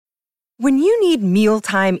When you need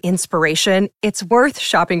mealtime inspiration, it's worth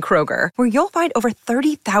shopping Kroger, where you'll find over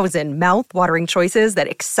 30,000 mouth-watering choices that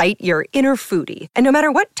excite your inner foodie. And no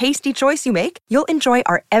matter what tasty choice you make, you'll enjoy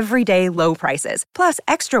our everyday low prices, plus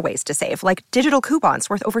extra ways to save, like digital coupons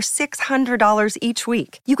worth over $600 each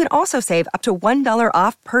week. You can also save up to $1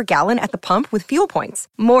 off per gallon at the pump with fuel points.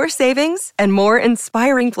 More savings and more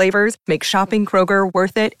inspiring flavors make shopping Kroger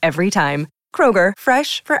worth it every time. Kroger,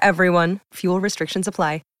 fresh for everyone. Fuel restrictions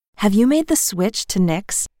apply. Have you made the switch to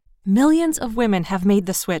Knix? Millions of women have made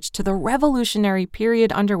the switch to the revolutionary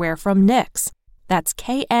period underwear from Knix. That's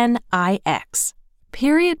Knix.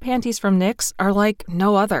 Period panties from Knix are like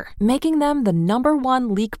no other, making them the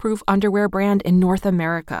 #1 leak-proof underwear brand in North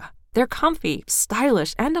America. They're comfy,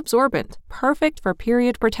 stylish, and absorbent, perfect for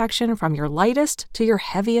period protection from your lightest to your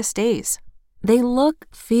heaviest days. They look,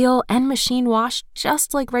 feel, and machine wash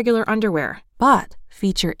just like regular underwear, but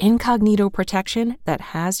feature incognito protection that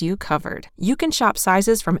has you covered. You can shop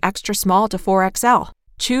sizes from extra small to 4XL.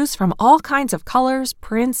 Choose from all kinds of colors,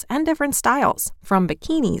 prints, and different styles, from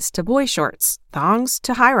bikinis to boy shorts, thongs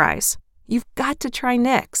to high-rise. You've got to try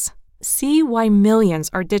Knix. See why millions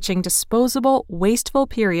are ditching disposable, wasteful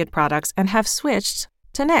period products and have switched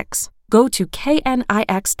to Knix. Go to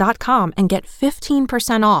knix.com and get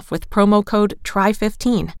 15% off with promo code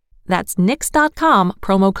TRY15. That's Knix.com,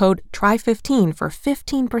 promo code TRY15 for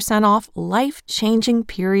 15% off life-changing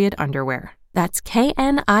period underwear. That's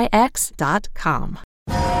knix.com.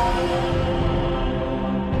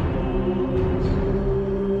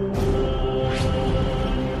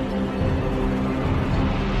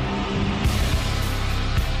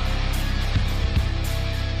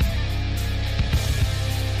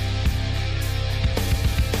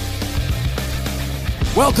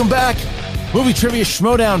 Welcome back, Movie Trivia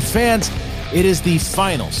Schmodown fans. It is the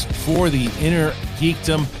finals for the Inner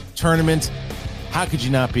Geekdom tournament. How could you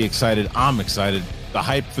not be excited? I'm excited. The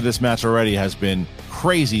hype for this match already has been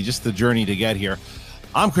crazy, just the journey to get here.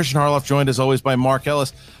 I'm Christian Harloff, joined as always by Mark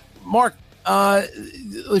Ellis. Mark,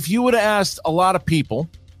 if you would have asked a lot of people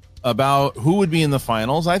about who would be in the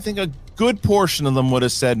finals, I think a good portion of them would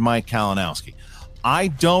have said Mike Kalinowski. I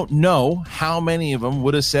don't know how many of them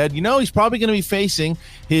would have said, he's probably going to be facing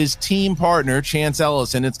his team partner, Chance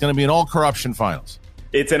Ellis, and it's going to be an all-corruption finals.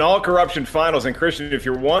 It's an all-corruption finals, and Christian, if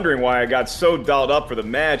you're wondering why I got so dolled up for the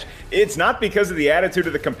match, it's not because of the attitude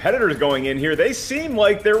of the competitors going in here. They seem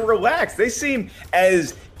like they're relaxed. They seem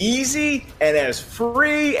as easy and as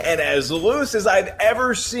free and as loose as I've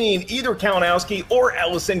ever seen either Kalinowski or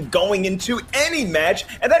Ellison going into any match,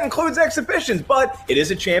 and that includes exhibitions. But it is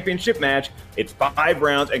a championship match. It's 5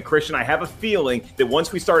 rounds, and Christian, I have a feeling that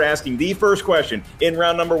once we start asking the first question in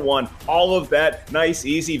round number 1, all of that nice,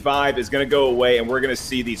 easy vibe is going to go away, and we're going to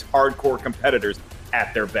see these hardcore competitors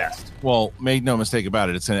at their best. Well, make no mistake about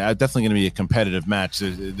it. It's definitely going to be a competitive match.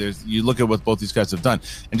 You look at what both these guys have done.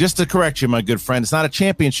 And just to correct you, my good friend, it's not a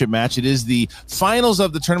championship match. It is the finals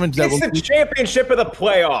of the tournament. It's the championship of the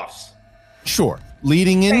playoffs. Sure.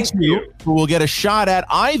 Leading into who will get a shot at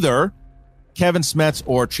either Kevin Smets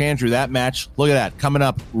or Chandru. That match, look at that, coming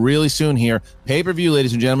up really soon here. Pay-per-view,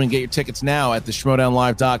 ladies and gentlemen. Get your tickets now at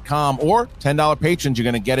theschmodownlive.com, or $10 patrons, you're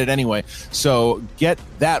going to get it anyway. So get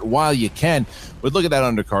that while you can. But look at that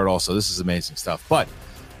undercard also. This is amazing stuff. But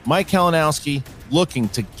Mike Kalinowski looking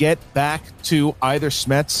to get back to either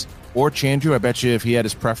Smets or Chandru. I bet you if he had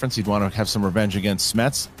his preference, he'd want to have some revenge against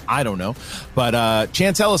Smets. I don't know. But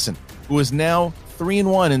Chance Ellison, who is now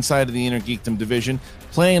 3-1 inside of the Inner Geekdom division,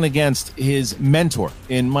 playing against his mentor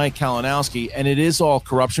in Mike Kalinowski, and it is all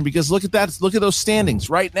corruption because look at that. Look at those standings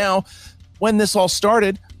right now. When this all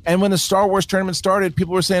started and when the Star Wars tournament started,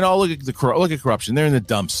 people were saying, "Oh, look at corruption. They're in the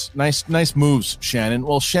dumps. Nice moves, Shannon."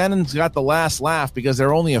 Well, Shannon's got the last laugh because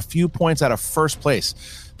they're only a few points out of first place.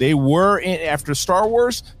 They were in after Star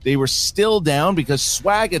Wars. They were still down because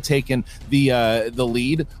Swag had taken the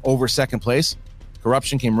lead over second place.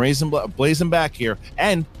 Corruption came blazing back here,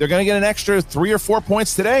 and they're going to get an extra 3 or 4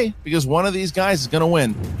 points today because one of these guys is going to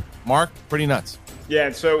win. Mark, pretty nuts. Yeah,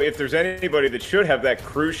 and so if there's anybody that should have that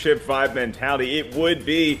cruise ship vibe mentality, it would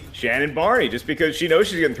be Shannon Barney, just because she knows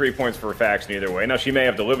she's getting 3 points for her faction either way. Now, she may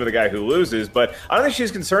have to live with the guy who loses, but I don't think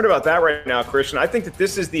she's concerned about that right now, Christian. I think that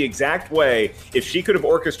this is the exact way, if she could have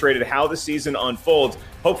orchestrated how the season unfolds,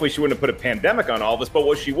 hopefully she wouldn't have put a pandemic on all of us, but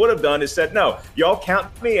what she would have done is said, no, y'all count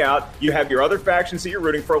me out. You have your other factions that you're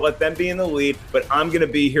rooting for. Let them be in the lead, but I'm going to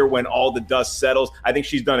be here when all the dust settles. I think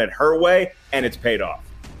she's done it her way, and it's paid off.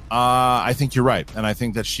 I think you're right. And I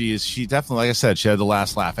think that she definitely, like I said, she had the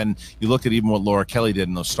last laugh. And you look at even what Laura Kelly did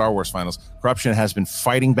in those Star Wars finals. Corruption has been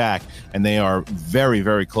fighting back, and they are very,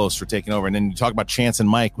 very close for taking over. And then you talk about Chance and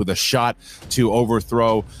Mike with a shot to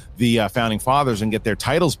overthrow the Founding Fathers and get their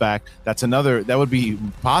titles back. That would be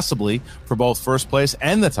possibly for both first place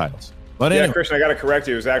and the titles. But anyway. Christian, I got to correct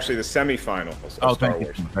you. It was actually the semifinals of Star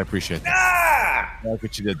Wars. I appreciate that. I like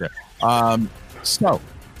what you did there. So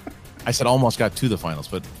I said almost got to the finals,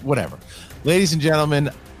 but whatever. Ladies and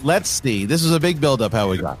gentlemen, let's see. This was a big build-up how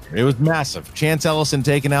we got there. It was massive. Chance Ellison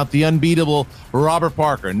taking out the unbeatable Robert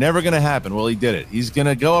Parker. Never going to happen. Well, he did it. He's going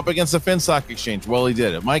to go up against the Finstock Exchange. Well, he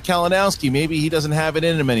did it. Mike Kalinowski, maybe he doesn't have it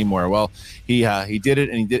in him anymore. Well, he did it,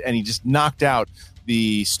 and he just knocked out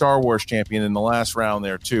the Star Wars champion in the last round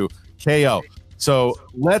there too. KO. So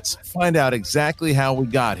let's find out exactly how we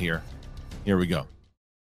got here. Here we go.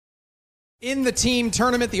 In the team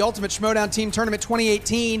tournament, the Ultimate Schmoedown Team Tournament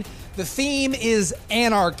 2018, the theme is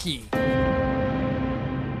anarchy.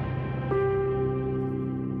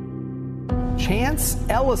 Chance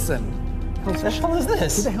Ellison. Who the hell is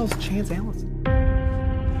this? Who the hell is Chance Ellison?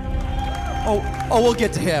 Oh, we'll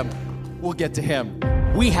get to him. We'll get to him.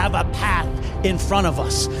 We have a path in front of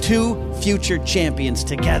us. 2 future champions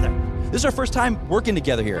together. This is our first time working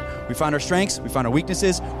together here. We found our strengths, we found our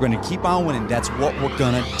weaknesses. We're going to keep on winning. That's what we're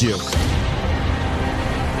going to do.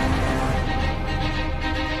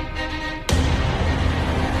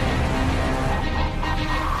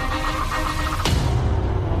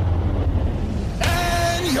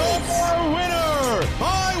 And your winner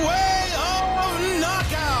by way of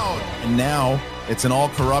knockout. And now it's an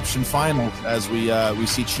all-corruption final as we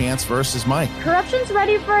see Chance versus Mike. Corruption's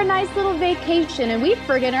ready for a nice little vacation, and we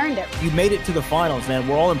friggin' earned it. You made it to the finals, man.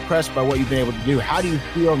 We're all impressed by what you've been able to do. How do you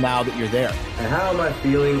feel now that you're there? And how am I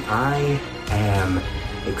feeling? I am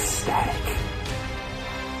ecstatic.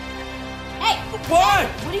 Hey! What?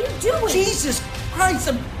 What are you doing? Jesus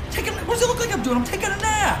Christ, what does it look like I'm doing? I'm taking a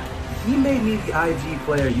nap. He made me the IG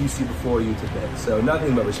player you see before you today, so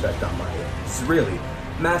nothing but respect on my end. It's really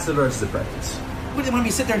Massive versus the Predators. What, do you want me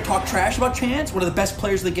to sit there and talk trash about Chance? One of the best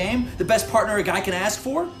players of the game? The best partner a guy can ask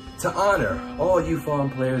for? To honor all you fallen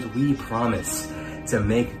players, we promise to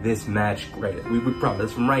make this match great. We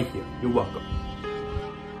promise from right here. You're welcome.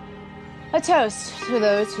 A toast to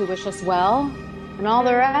those who wish us well, and all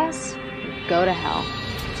the rest, go to hell.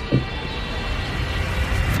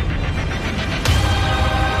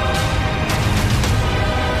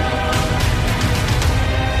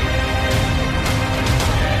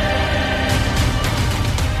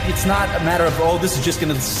 It's not a matter of, this is just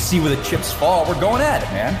going to see where the chips fall. We're going at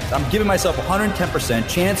it, man. I'm giving myself 110%.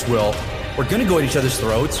 Chance will. We're going to go at each other's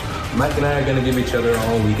throats. Mike and I are going to give each other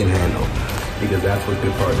all we can handle, because that's what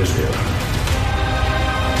good partners do.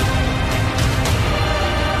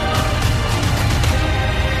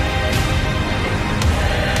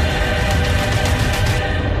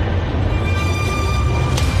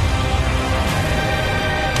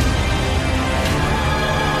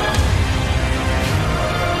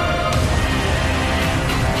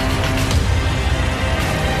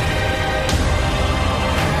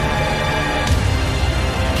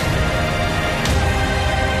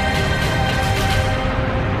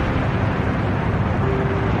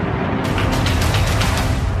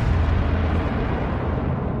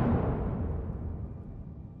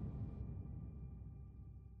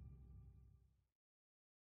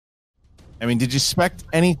 I mean, did you expect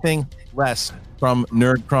anything less from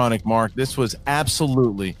Nerd Chronic, Mark? This was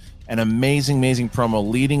absolutely an amazing, amazing promo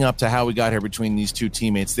leading up to how we got here between these two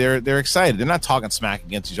teammates. They're excited. They're not talking smack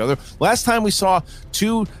against each other. Last time we saw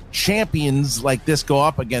two champions like this go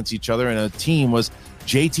up against each other in a team was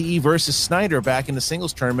JTE versus Snyder back in the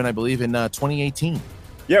singles tournament, I believe, in 2018.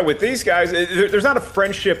 Yeah, with these guys, there's not a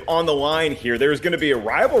friendship on the line here. There's going to be a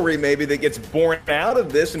rivalry maybe that gets born out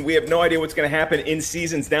of this, and we have no idea what's going to happen in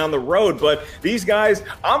seasons down the road. But these guys,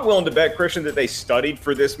 I'm willing to bet, Christian, that they studied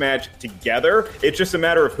for this match together. It's just a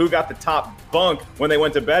matter of who got the top bunk when they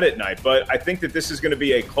went to bed at night. But I think that this is going to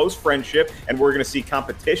be a close friendship, and we're going to see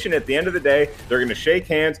competition at the end of the day. They're going to shake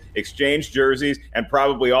hands, exchange jerseys, and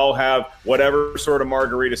probably all have whatever sort of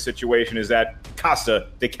margarita situation is at Casa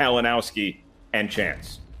de Kalinowski and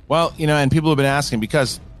Chance. Well, and people have been asking,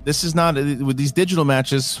 because this is not, with these digital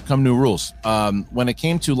matches come new rules. When it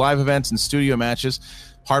came to live events and studio matches,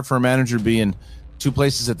 hard for a manager to be in two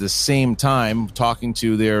places at the same time, talking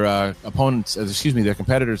to their their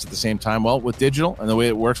competitors at the same time. Well, with digital and the way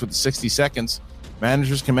it works with the 60 seconds,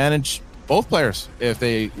 managers can manage both players if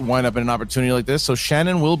they wind up in an opportunity like this. So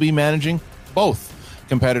Shannon will be managing both.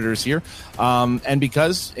 competitors here. And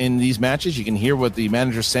because in these matches, you can hear what the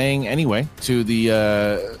manager's saying anyway to the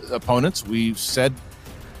opponents, we've said,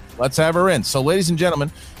 let's have her in. So, ladies and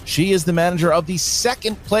gentlemen, she is the manager of the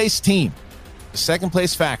second place team, the second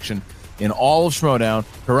place faction in all of Schmodown,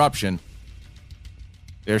 Corruption.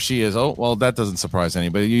 There she is. Oh, well, that doesn't surprise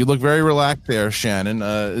anybody. You look very relaxed there, Shannon.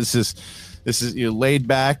 This is you're laid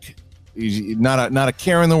back. Not a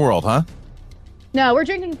care in the world, huh? No, we're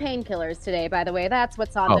drinking painkillers today, by the way. That's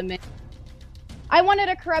what's on the menu. I wanted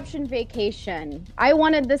a Corruption vacation. I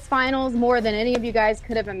wanted this finals more than any of you guys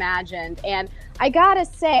could have imagined. And I gotta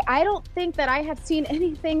say, I don't think that I have seen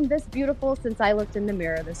anything this beautiful since I looked in the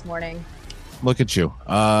mirror this morning. Look at you.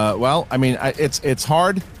 Well, I mean, it's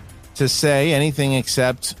hard to say anything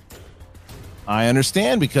except I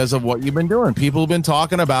understand because of what you've been doing. People have been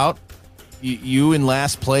talking about you in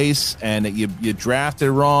last place and that you drafted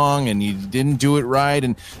wrong and you didn't do it right.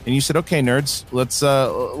 And you said, okay, nerds,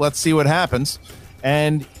 let's see what happens.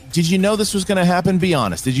 And did you know this was going to happen? Be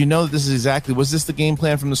honest. Did you know that was this the game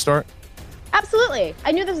plan from the start? Absolutely.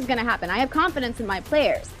 I knew this was going to happen. I have confidence in my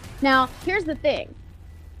players. Now, here's the thing.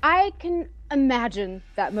 I can imagine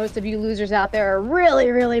that most of you losers out there are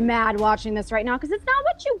really, really mad watching this right now because it's not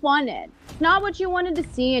what you wanted. It's not what you wanted to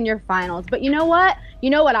see in your finals. But you know what?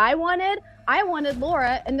 You know what I wanted? I wanted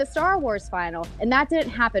Laura in the Star Wars final, and that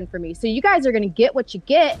didn't happen for me. So you guys are going to get what you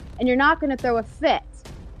get, and you're not going to throw a fit.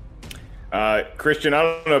 Christian, I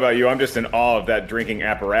don't know about you. I'm just in awe of that drinking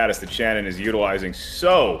apparatus that Shannon is utilizing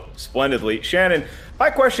so splendidly. Shannon, my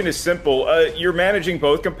question is simple. You're managing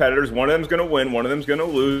both competitors. One of them's going to win. One of them's going to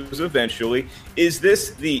lose eventually. Is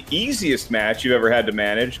this the easiest match you've ever had to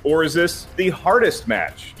manage, or is this the hardest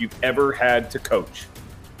match you've ever had to coach?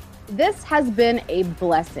 This has been a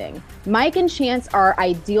blessing. Mike and Chance are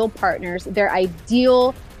ideal partners. They're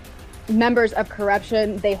ideal members of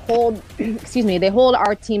Corruption. They hold, they hold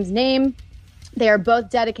our team's name. They are both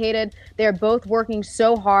dedicated. They are both working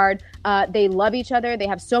so hard. They love each other. They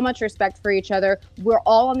have so much respect for each other. We're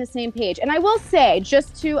all on the same page. And I will say,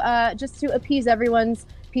 just to appease everyone's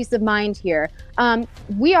peace of mind here,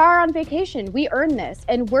 we are on vacation. We earned this,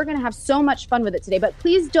 and we're going to have so much fun with it today. But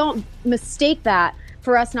please don't mistake that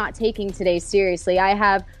for us not taking today seriously. I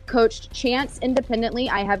have coached Chance independently.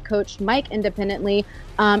 I have coached Mike independently.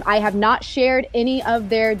 I have not shared any of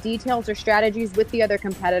their details or strategies with the other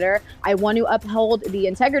competitor. I want to uphold the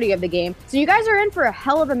integrity of the game. So you guys are in for a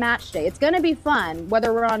hell of a match day. It's going to be fun,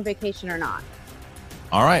 whether we're on vacation or not.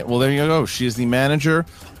 All right. Well, there you go. She is the manager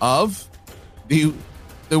of the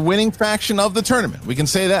winning faction of the tournament. We can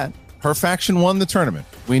say that. Her faction won the tournament.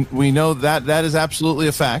 We know that is absolutely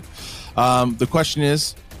a fact. The question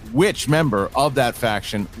is, which member of that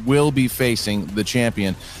faction will be facing the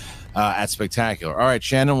champion at Spectacular? All right,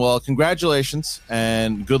 Shannon, well, congratulations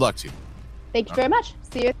and good luck to you. Thank you very much.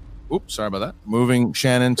 See you. Oops, sorry about that. Moving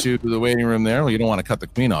Shannon to the waiting room there. Well, you don't want to cut the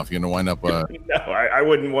queen off. You're going to wind up... No, I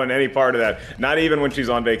wouldn't want any part of that. Not even when she's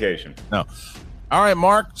on vacation. No. All right,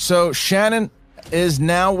 Mark. So Shannon is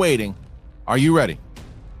now waiting. Are you ready?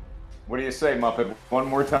 What do you say, Muppet? One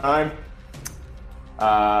more time?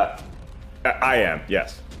 I am,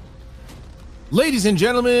 yes. Ladies and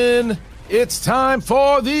gentlemen, it's time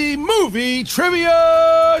for the Movie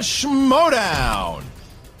Trivia Schmodown.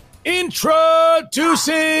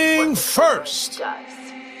 Introducing first.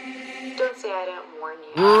 Don't say I didn't warn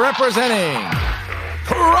you. Representing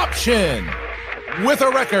Corruption with a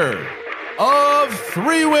record of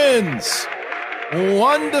 3 wins,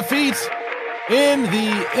 1 defeat in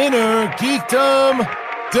the Inner Geekdom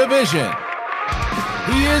division.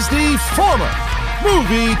 He is the former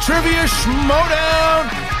Movie Trivia Schmodown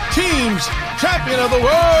Teams Champion of the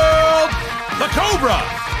World, the Cobra,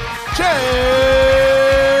 Chance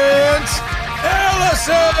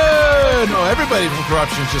Ellison. Oh, everybody from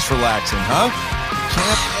Corruption is just relaxing, huh?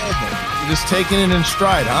 You're just taking it in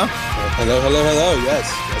stride, huh? Hello. Yes,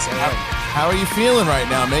 I am. How are you feeling right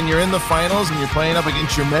now, man? You're in the finals and you're playing up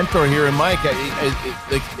against your mentor here in Mike.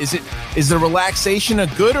 Is the relaxation a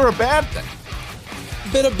good or a bad thing?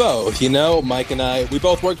 Bit of both, Mike and I, we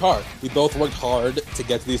both worked hard. We both worked hard to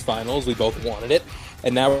get to these finals. We both wanted it,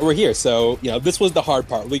 and now we're here. So, this was the hard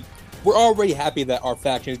part. We're already happy that our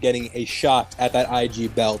faction is getting a shot at that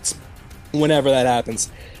IG belt whenever that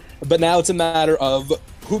happens. But now it's a matter of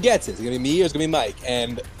who gets it. Is it going to be me or is it going to be Mike?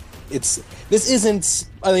 And this isn't,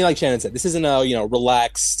 like Shannon said, this isn't a,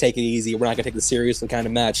 relax, take it easy, we're not going to take this seriously kind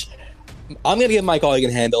of match. I'm going to give Mike all he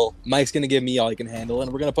can handle. Mike's going to give me all he can handle,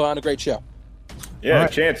 and we're going to put on a great show. Yeah,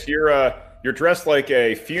 right. Chance, you're You're dressed like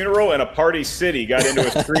a funeral and a Party City got into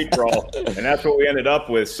a street brawl, and that's what we ended up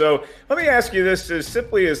with. So let me ask you this as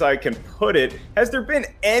simply as I can put it. Has there been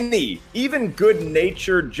any, even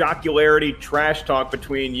good-natured jocularity, trash talk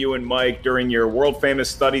between you and Mike during your world-famous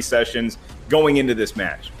study sessions going into this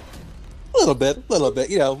match? A little bit.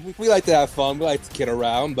 You know, we like to have fun. We like to kid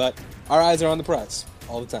around, but our eyes are on the prize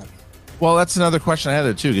all the time. Well, that's another question I had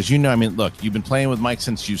there too, because I mean, look, you've been playing with Mike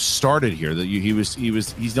since you started here. He's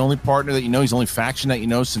the only partner that you know. He's the only faction that you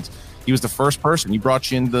know since he was the first person. He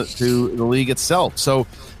brought you into the league itself, so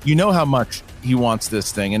you know how much he wants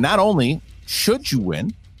this thing. And not only should you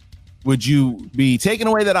win, would you be taking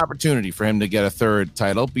away that opportunity for him to get a third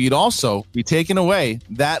title, but you'd also be taking away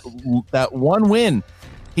that one win.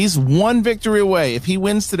 He's one victory away. If he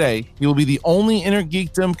wins today, he will be the only Inner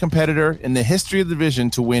Geekdom competitor in the history of the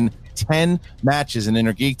division to win 10 matches in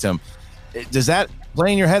Inner Geekdom. Does that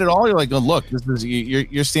play in your head at all? You're like, oh, look,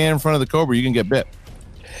 you're standing in front of the Cobra. You can get bit.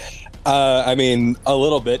 I mean, a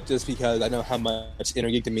little bit, just because I know how much Inner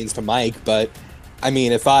Geekdom means to Mike. But I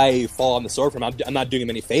mean, if I fall on the sword for him, I'm not doing him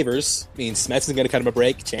any favors. I mean, Smets isn't going to cut him a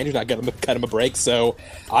break. Chandler's not going to cut him a break. So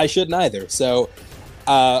I shouldn't either. So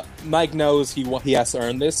Mike knows he has to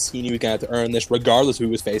earn this. He knew he was going to have to earn this regardless of who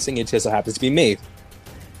he was facing. It just so happens to be me.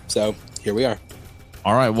 So here we are.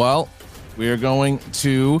 All right, well, we are going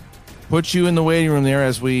to put you in the waiting room there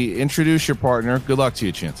as we introduce your partner. Good luck to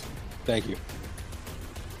you, Chance. Thank you.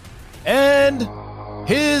 And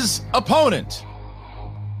his opponent,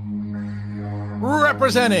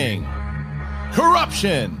 representing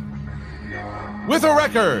Corruption, with a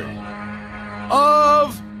record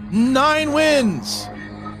of 9 wins,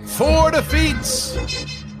 4 defeats,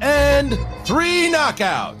 and 3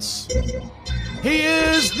 knockouts. He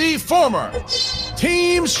is the former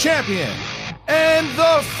Teams Champion and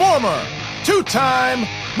the former 2-time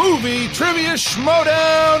Movie Trivia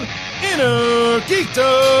Schmodown Inner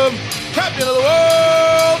Geekdom Champion of the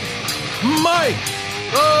World, Mike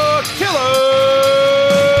the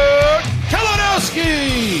Killer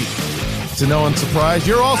Kalinowski. To no one's surprise,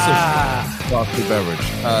 you're also coffee beverage.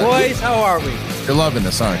 Boys, how are we? You're loving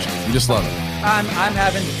this, aren't you? You just love it. I'm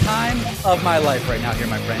having the time of my life right now here,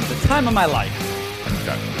 my friends. The time of my life.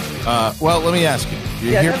 Okay. Well, let me ask you.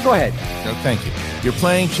 Go ahead. No, thank you. You're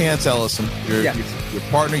playing Chance Ellison. Your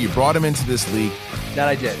partner. You brought him into this league. That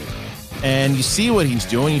I did. And you see what he's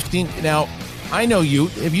doing. You've seen now. I know you.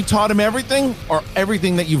 Have you taught him everything, or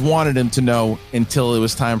everything that you've wanted him to know until it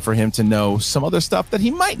was time for him to know some other stuff that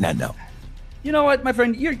he might not know? You know what, my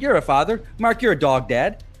friend? You're a father. Mark, you're a dog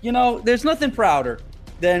dad. You know, there's nothing prouder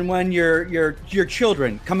than when your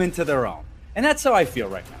children come into their own. And that's how I feel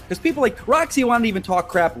right now. Because people like Roxy wanted to even talk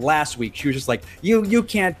crap last week. She was just like, you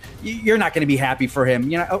can't, you're not going to be happy for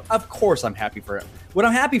him. You know, of course I'm happy for him. What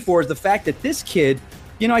I'm happy for is the fact that this kid,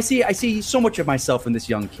 you know, I see so much of myself in this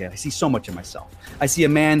young kid. I see so much of myself. I see a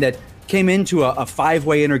man that came into a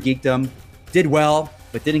 5-way Inner Geekdom, did well,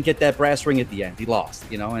 but didn't get that brass ring at the end. He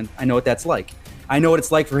lost, you know, and I know what that's like. I know what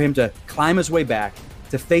it's like for him to climb his way back,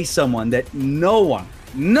 to face someone that no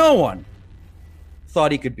one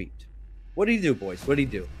thought he could beat. What did he do, boys? What did he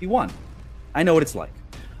do? He won. I know what it's like.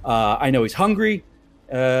 I know he's hungry.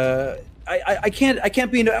 I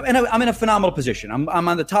can't be in. And I'm in a phenomenal position. I'm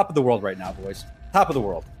on the top of the world right now, boys. Top of the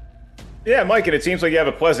world. Yeah, Mike, and it seems like you have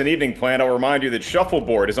a pleasant evening planned. I'll remind you that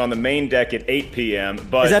Shuffleboard is on the main deck at 8 p.m.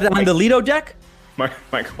 But is that on the Lido deck?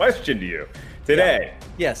 My question to you today.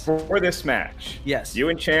 Yes. For this match. Yes. You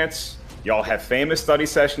and Chance, y'all have famous study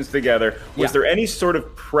sessions together. Was there any sort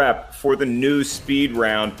of prep for the new speed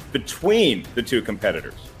round between the two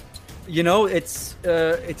competitors? You know, it's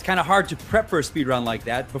kind of hard to prep for a speed round like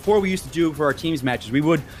that. Before, we used to do for our teams matches, we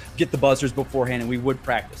would get the buzzers beforehand and we would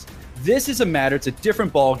practice. This is a matter. It's a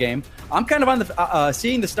different ball game. I'm kind of on the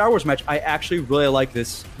seeing the Star Wars match. I actually really like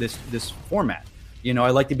this format. You know,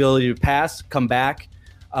 I like the ability to pass, come back,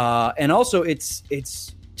 and also it's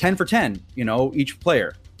 10 for 10. You know, each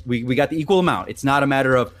player. We got the equal amount. It's not a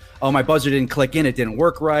matter of, oh, my buzzer didn't click in, it didn't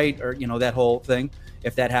work right, or, you know, that whole thing,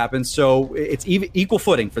 if that happens. So it's equal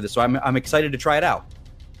footing for this. So I'm excited to try it out.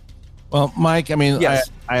 Well, Mike, I mean, yes.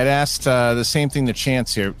 I had asked the same thing to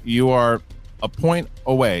Chance here. You are a win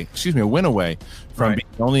away from being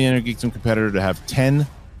the only Inner Geekdom competitor to have 10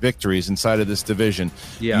 victories inside of this division.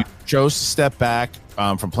 Yeah. You chose to step back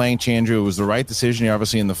from playing Chandru. It was the right decision. You're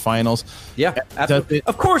obviously in the finals. Yeah, absolutely.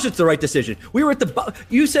 Of course it's the right decision. We were at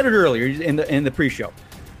you said it earlier in the pre-show.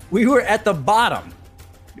 We were at the bottom.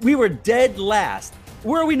 We were dead last.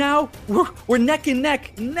 Where are we now? We're neck and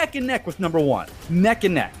neck with number one. Neck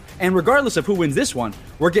and neck. And regardless of who wins this one,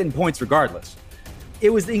 we're getting points regardless. It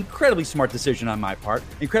was an incredibly smart decision on my part.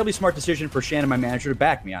 Incredibly smart decision for Shannon, my manager, to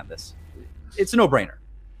back me on this. It's a no-brainer.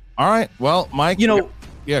 All right. Well, Mike,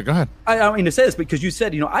 yeah, go ahead. I don't mean to say this because you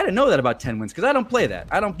said, I didn't know that about 10 wins because I don't play that.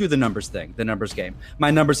 I don't do the numbers thing, the numbers game.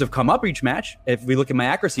 My numbers have come up each match. If we look at my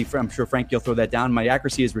accuracy, I'm sure Frank, you'll throw that down. My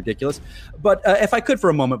accuracy is ridiculous. But if I could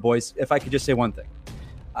for a moment, boys, if I could just say one thing.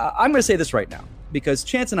 I'm going to say this right now because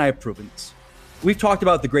Chance and I have proven this. We've talked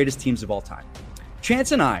about the greatest teams of all time.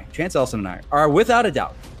 Chance Ellison and I, are without a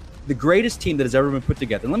doubt the greatest team that has ever been put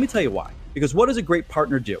together. And let me tell you why. Because what does a great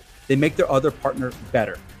partner do? They make their other partner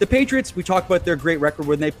better. The Patriots, we talked about their great record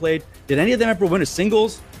when they played. Did any of them ever win a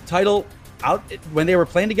singles title out when they were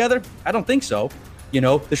playing together? I don't think so.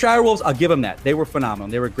 The Shire Wolves, I'll give them that. They were phenomenal.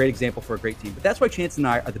 They were a great example for a great team. But that's why Chance and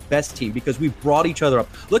I are the best team because we brought each other up.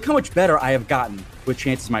 Look how much better I have gotten with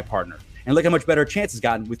Chance as my partner. And look how much better Chance has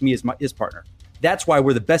gotten with me as his partner. That's why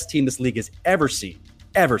we're the best team this league has ever seen.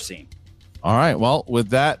 Ever seen. All right. Well, with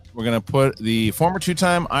that, we're going to put the former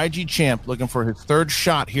two-time IG champ looking for his third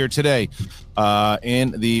shot here today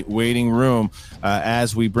in the waiting room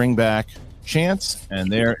as we bring back Chance.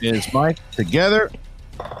 And there is Mike together.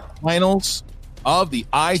 Finals of the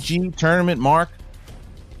IG tournament. Mark,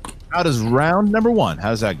 how does round number one? How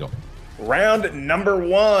does that go? Round number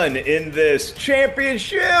one in this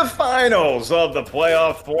championship finals of the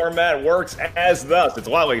playoff format works as thus. It's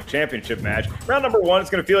a lot like a championship match. Round number one,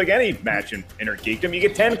 it's going to feel like any match in Inner Geekdom. You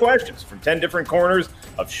get 10 questions from 10 different corners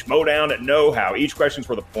of Schmodown know-how. Each question's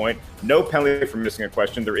worth a point. No penalty for missing a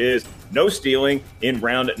question. There is no stealing in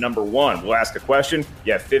round number one. We'll ask a question.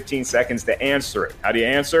 You have 15 seconds to answer it. How do you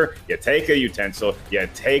answer? You take a utensil. You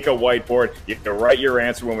take a whiteboard. You have to write your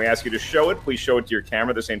answer. When we ask you to show it, please show it to your camera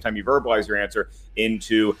at the same time you verbalize your answer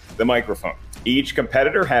into the microphone. Each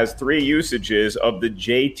competitor has 3 usages of the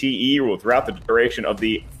JTE rule throughout the duration of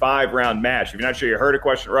the 5-round match. If you're not sure you heard a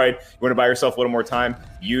question right, you want to buy yourself a little more time,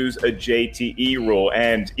 use a JTE rule.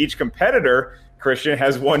 And each competitor, Christian,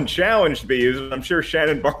 has 1 challenge to be used. I'm sure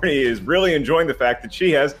Shannon Barney is really enjoying the fact that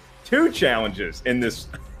she has 2 challenges in this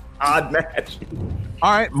odd match.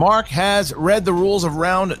 All right, Mark has read the rules of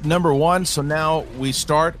round number one, so now we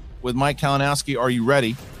start with Mike Kalinowski. Are you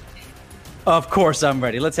ready? Of course I'm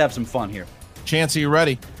ready. Let's have some fun here. Chance, are you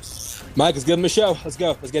ready? Mike, let's give him a show. Let's go.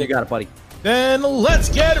 Let's get it. You got it, buddy. Then let's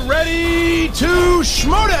get ready to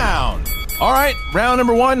Schmodown. All right, round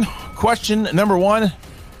number one. Question number one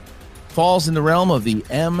falls in the realm of the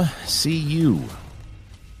MCU.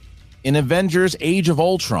 In Avengers Age of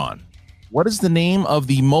Ultron, what is the name of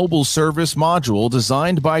the mobile service module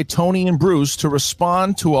designed by Tony and Bruce to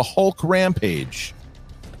respond to a Hulk rampage?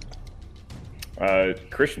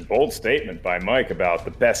 Christian, bold statement by Mike about the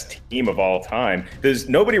best team of all time. Does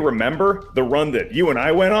nobody remember the run that you and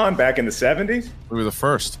I went on back in the 70s? We were the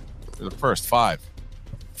first. 5,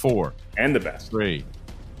 4. And the best. 3,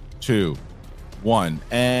 2, 1.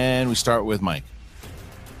 And we start with Mike.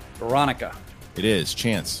 Veronica. It is.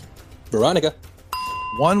 Chance. Veronica.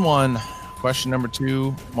 1-1. Question number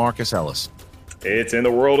 2, Marcus Ellis. It's in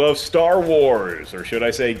the world of Star Wars, or should I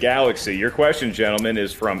say galaxy. Your question, gentlemen,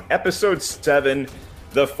 is from Episode 7,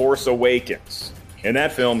 The Force Awakens. In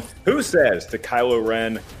that film, who says to Kylo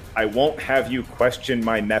Ren, "I won't have you question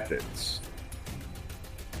my methods"?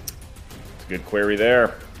 It's a good query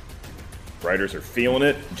there. Writers are feeling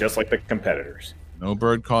it, just like the competitors. No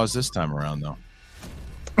bird cause this time around, though.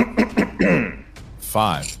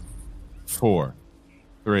 5, 4,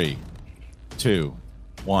 3, 2,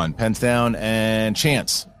 1. Pens down and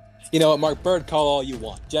Chance. You know what, Mark? Bird, call all you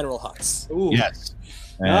want. General Hux. Ooh. Yes.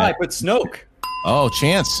 I put Snoke. Oh,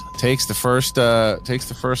 Chance takes the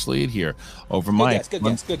first lead here over Mike. Good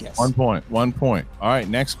guess. 1 point. 1 point. All right,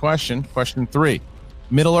 next question. Question 3.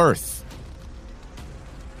 Middle Earth.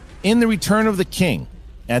 In The Return of the King,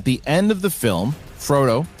 at the end of the film,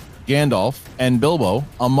 Frodo, Gandalf, and Bilbo,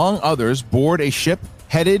 among others, board a ship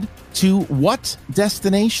headed to what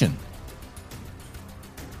destination?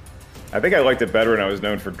 I think I liked it better when I was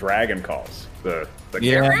known for Dragon Calls. Yeah,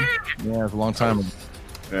 it was a long time ago.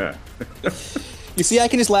 Yeah. You see, I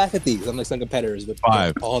can just laugh at these. I'm like some competitors, but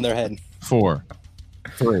 5, all in their head. 4,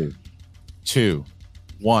 3, 2,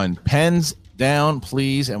 1. Pens down,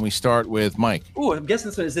 please, and we start with Mike. Ooh, I'm guessing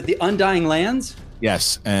this one. Is it the Undying Lands?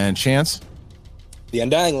 Yes, and Chance? The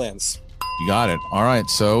Undying Lands. You got it. All right,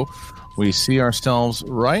 so we see ourselves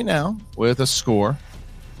right now with a score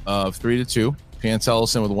of 3-2. Chance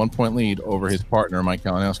Ellison with a 1-point lead over his partner, Mike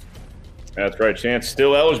Kalinowski. That's right. Chance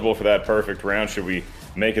still eligible for that perfect round should we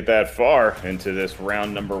make it that far into this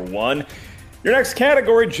round number 1. Your next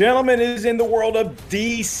category, gentlemen, is in the world of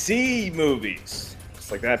DC movies.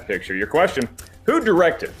 Just like that picture. Your question, who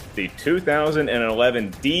directed the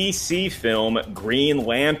 2011 DC film Green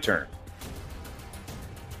Lantern?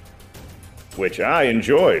 Which I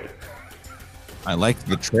enjoyed. I liked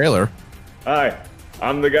the trailer. Hi,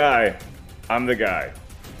 I'm the guy. I'm the guy.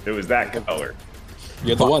 It was that color.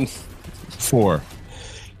 You're the one. 4,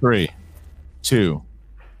 3, 2,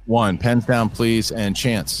 1. Pens down, please, and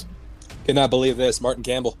Chance. Cannot believe this. Martin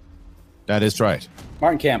Campbell. That is right.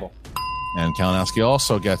 Martin Campbell. And Kalinowski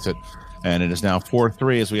also gets it. And it is now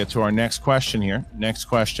 4-3 as we get to our next question here. Next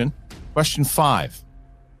question. Question 5.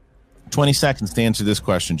 20 seconds to answer this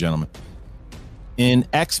question, gentlemen. In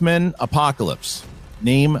X-Men Apocalypse,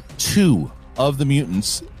 name 2 of the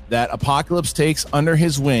mutants that Apocalypse takes under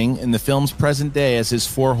his wing in the film's present day as his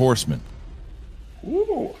 4 horsemen.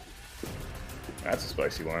 Ooh. That's a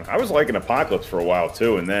spicy one. I was liking Apocalypse for a while,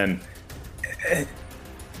 too, and then...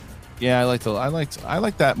 Yeah, I liked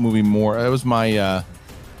that movie more. That was my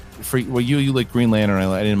you like Green Lantern.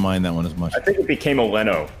 I didn't mind that one as much. I think it became a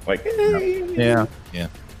Leno. Like yeah.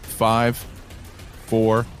 5,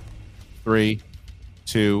 4, 3,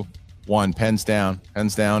 2, 1. Pens down,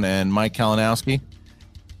 and Mike Kalinowski.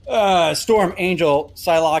 Storm, Angel,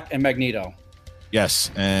 Psylocke, and Magneto.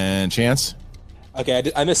 Yes, and Chance.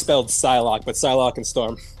 Okay, I misspelled Psylocke, but Psylocke and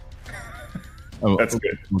Storm. Oh, that's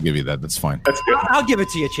good. We'll give you that. That's fine. That's good. I'll give it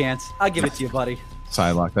to you, Chance. I'll give it to you, buddy.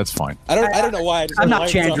 Psylocke, that's fine. I don't know why. I'm not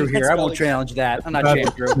Chandru here. I won't challenge that. I'm not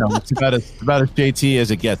Chandru. No, it's about as JT as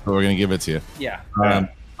it gets, but we're going to give it to you. Yeah.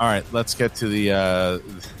 All right, let's get to the...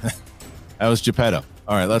 that was Geppetto.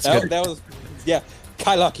 All right, let's get... That was... Yeah,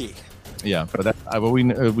 Kylucky. Yeah, but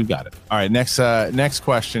we got it. All right, next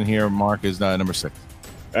question here, Mark, is number 6.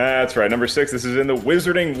 That's right. Number 6, this is in the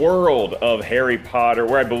wizarding world of Harry Potter,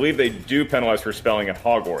 where I believe they do penalize for spelling at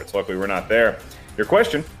Hogwarts. Luckily, we're not there. Your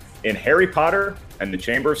question, in Harry Potter and the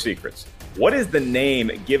Chamber of Secrets, what is the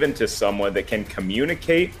name given to someone that can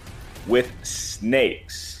communicate with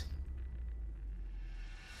snakes?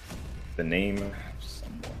 The name of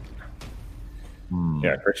someone.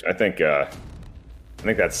 Yeah, Christian, I think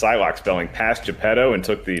that's Psylocke spelling past Geppetto and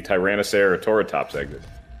took the Tyrannosaurus exit.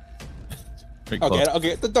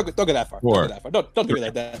 Okay, don't go that far. 4, Don't do it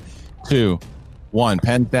like that. 2, 1.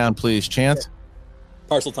 Pen down, please. Chance?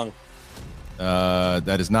 Parcel tongue.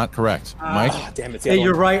 That is not correct. Mike? Damn it. Yeah,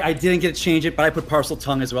 you're right. I didn't get to change it, but I put parcel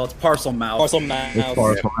tongue as well. It's parcel mouth. Parcel mouth. It's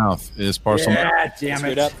parcel mouth. It is parcel mouth. Yeah, damn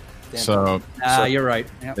it. So you're right.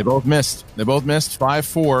 Yep. They both missed.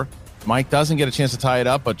 5-4. Mike doesn't get a chance to tie it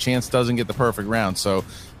up, but Chance doesn't get the perfect round. So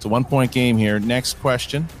it's a 1-point game here. Next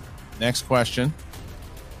question.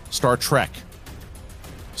 Star Trek.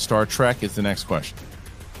 Star Trek is the next question.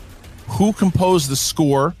 Who composed the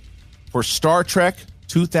score for Star Trek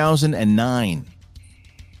 2009?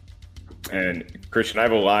 And Christian, I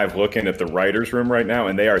have a live look in at the writer's room right now,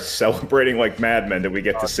 and they are celebrating like madmen that we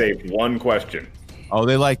get to save one question. Oh,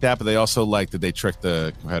 they like that, but they also like that they tricked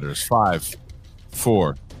the competitors. 5,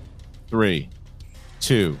 4, 3,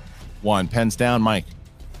 2, 1. Pens down, Mike.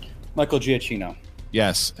 Michael Giacchino.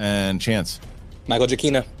 Yes, and Chance. Michael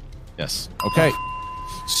Giacchino. Yes. Okay.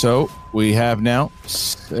 So we have now,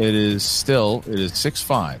 it is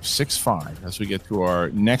 6-5 as we get to our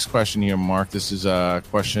next question here, Mark. This is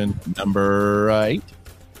question number 8.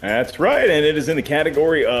 That's right, and it is in the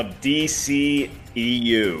category of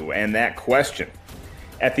DCEU. And that question,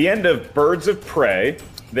 at the end of Birds of Prey,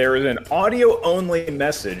 there is an audio-only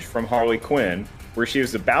message from Harley Quinn where she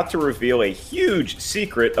is about to reveal a huge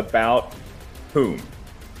secret about whom?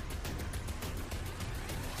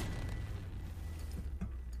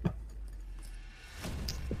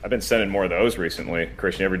 I've been sending more of those recently.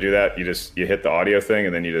 Christian, you ever do that? You hit the audio thing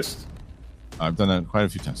and then you just... I've done that quite a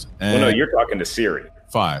few times. Well, no, you're talking to Siri.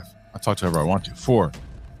 5. I'll talk to whoever I want to. 4,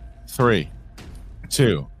 3,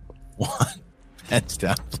 2, 1. Heads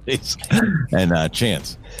down, please. And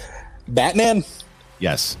Chance. Batman?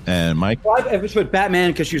 Yes. And Mike? Well, I just put Batman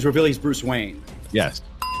because she was revealing he's Bruce Wayne. Yes.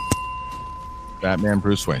 Batman,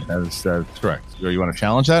 Bruce Wayne. That is correct. You want to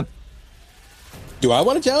challenge that? Do I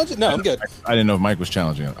want to challenge it? No, I'm good. I didn't know if Mike was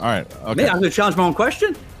challenging it. All right. Okay. Man, I'm going to challenge my own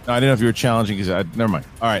question? No, I didn't know if you were challenging because never mind.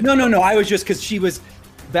 All right. No. I was just because she was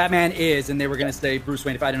Batman is, and they were going to say Bruce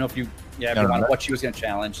Wayne. If I didn't know if you wanted what she was going to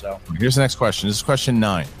challenge. So here's the next question. This is question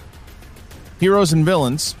 9. Heroes and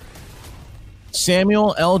villains.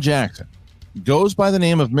 Samuel L. Jackson goes by the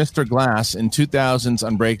name of Mr. Glass in 2000's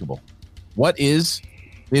Unbreakable. What is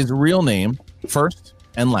his real name, first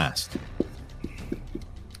and last?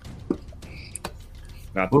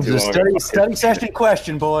 Study session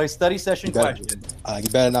question, boys. Study session question. You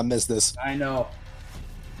better not miss this. I know.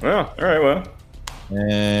 Well, all right, well.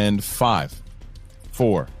 And 5,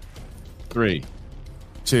 4, 3,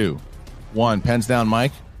 2, 1. Pens down,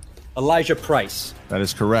 Mike. Elijah Price. That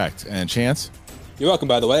is correct. And Chance? You're welcome,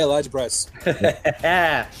 by the way, Elijah Price.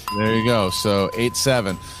 There you go. So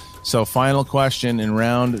 8-7. So final question in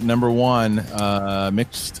round number 1,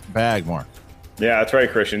 mixed bag, Mark. Yeah, that's right,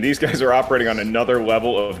 Christian. These guys are operating on another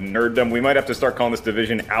level of nerddom. We might have to start calling this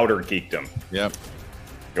division Outer Geekdom. Yep.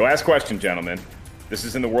 Your last question, gentlemen. This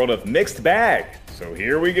is in the world of mixed bag. So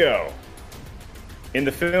here we go. In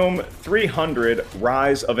the film 300,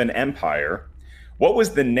 Rise of an Empire, what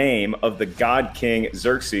was the name of the God King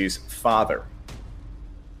Xerxes' father?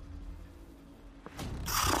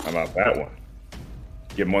 How about that one?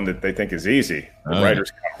 Give them one that they think is easy. The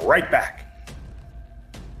writers come right back.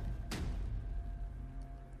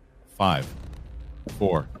 5,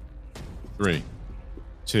 4, 3,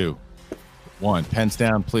 2, 1. Pens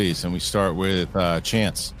down, please. And we start with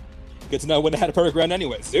Chance. Good to know when I had a perfect round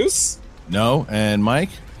anyway. Zeus? No. And Mike?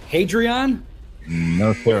 Hadrian?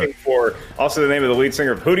 No, sir. Looking for also the name of the lead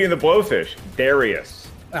singer of Hootie and the Blowfish, Darius.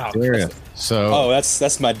 Oh, Darius. So,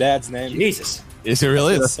 that's my dad's name. Jesus. Is it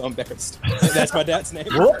really? I'm so embarrassed. That's my dad's name.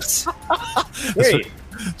 Whoops. Wait.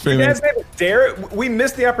 Your dad's name is Darius? We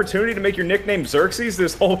missed the opportunity to make your nickname Xerxes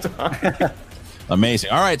this whole time. Amazing.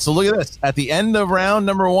 All right, so look at this. At the end of round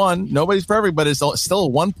number 1, nobody's perfect, but it's still a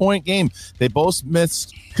 1-point game. They both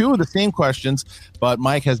missed 2 of the same questions, but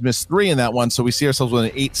Mike has missed 3 in that one, so we see ourselves with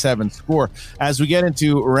an 8-7 score. As we get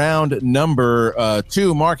into round number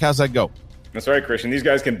 2, Mark, how's that go? That's right, Christian. These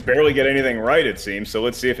guys can barely get anything right, it seems, so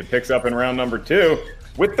let's see if it picks up in round number 2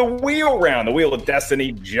 with the wheel round, the wheel of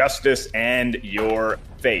destiny, justice, and your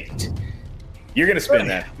fate. You're going to spin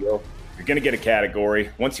that wheel. You're going to get a category.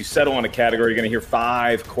 Once you settle on a category, you're going to hear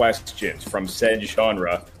 5 questions from said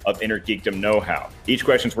genre of Inner Geekdom know-how. Each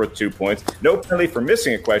question's worth 2 points. No penalty for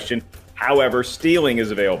missing a question. However, stealing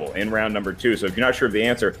is available in round number 2. So if you're not sure of the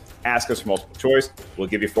answer, ask us for multiple choice. We'll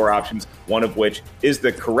give you 4 options, one of which is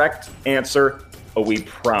the correct answer. We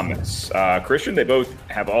promise. Christian, they both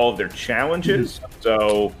have all of their challenges.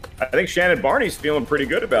 So I think Shannon Barney's feeling pretty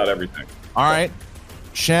good about everything. All right.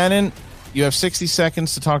 Shannon, you have 60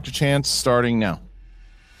 seconds to talk to Chance starting now.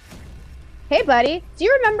 Hey, buddy. Do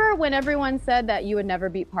you remember when everyone said that you would never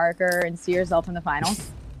beat Parker and see yourself in the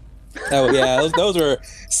finals? Oh, yeah. Those were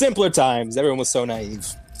simpler times. Everyone was so naive.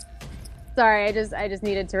 Sorry, I just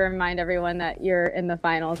needed to remind everyone that you're in the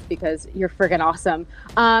finals because you're friggin' awesome.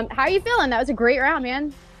 How are you feeling? That was a great round,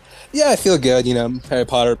 man. Yeah, I feel good. You know, Harry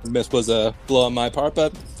Potter miss was a blow on my part,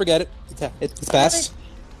 but forget it. It's passed.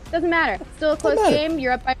 Doesn't matter. It's still a close game.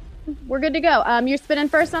 You're up by... We're good to go. You're spinning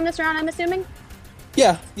first on this round, I'm assuming?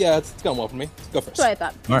 Yeah, it's going well for me. Go first. That's what I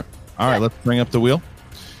thought. All right, let's bring up the wheel.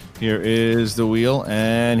 Here is the wheel,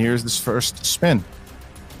 and here's this first spin.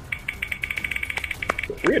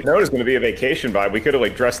 If we had known it was going to be a vacation vibe, we could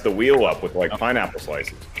have dressed the wheel up with pineapple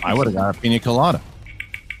slices. I would have got a pina colada.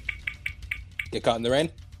 Get caught in the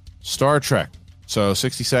rain? Star Trek. So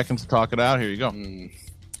 60 seconds to talk it out. Here you go.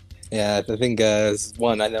 Yeah, I think it's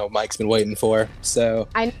one I know Mike's been waiting for. So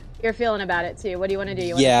I know you're feeling about it too. What do you want to do?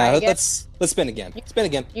 You want yeah, to try let's spin again. Spin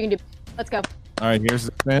again. You can do. Let's go. All right, here's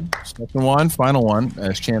the spin. Second one, final one.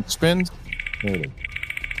 As Chance spins. We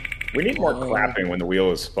need more clapping when the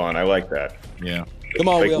wheel is spun. I like that. Yeah. Come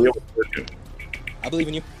on, Wheel. I believe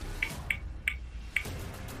in you.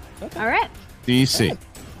 Okay. All right. DC.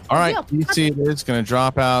 All right, DC is going to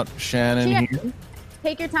drop out Shannon here.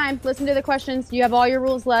 Take your time. Listen to the questions. You have all your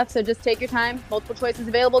rules left, so just take your time. Multiple choices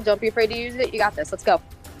available. Don't be afraid to use it. You got this. Let's go.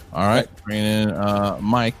 All right, bring in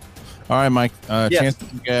Mike. All right, Mike. Chance to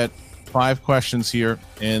get 5 questions here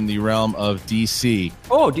in the realm of DC.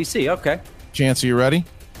 Oh, DC. Okay. Chance, are you ready?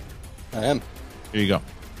 I am. Here you go.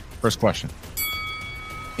 First question.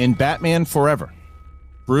 In Batman Forever,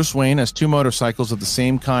 Bruce Wayne has 2 motorcycles of the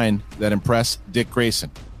same kind that impress Dick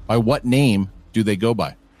Grayson. By what name do they go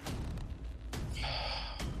by?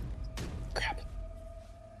 Crap.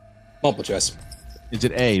 Multiple choice. Is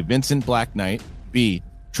it A, Vincent Black Knight, B,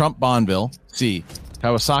 Trump Bonneville, C,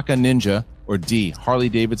 Kawasaki Ninja, or D, Harley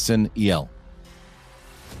Davidson EL?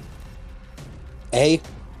 A,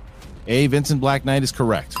 Vincent Black Knight is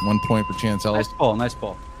correct. 1 point for Chance Ellis. Nice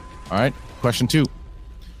pull. All right, question 2.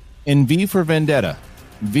 In V for Vendetta,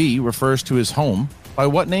 V refers to his home by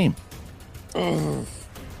what name?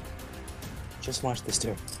 Just watch this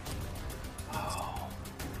too.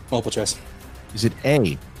 Multiple choice. Is it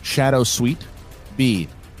A, Shadow Suite, B,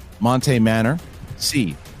 Monte Manor,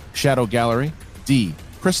 C, Shadow Gallery, D,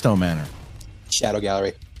 Cristo Manor? Shadow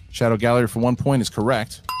Gallery. Shadow Gallery for 1 point is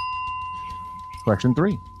correct. Question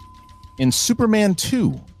 3. In Superman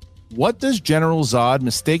 2, what does General Zod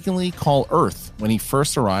mistakenly call Earth when he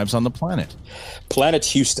first arrives on the planet? Planet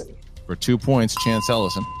Houston. For 2 points, Chance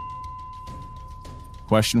Ellison.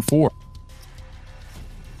 Question 4.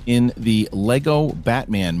 In the Lego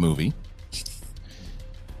Batman movie,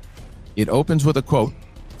 it opens with a quote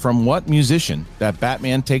from what musician that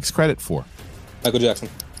Batman takes credit for? Michael Jackson.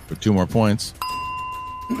 For 2 more points.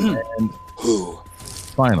 And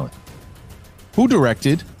finally, who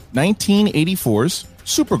directed 1984's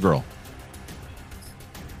Supergirl?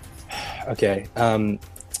 Okay. Something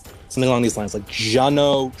along these lines, like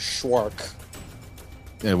Jano Schwark.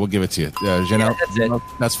 Yeah, we'll give it to you.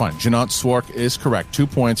 That's fine. Janot Swark is correct. 2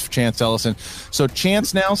 points for Chance Ellison. So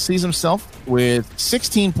Chance now sees himself with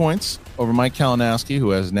 16 points over Mike Kalinowski,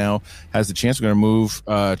 who has the chance. We're going to move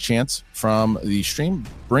Chance from the stream.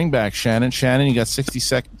 Bring back Shannon. Shannon, you got 60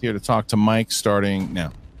 seconds here to talk to Mike starting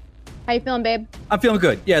now. How you feeling, babe? I'm feeling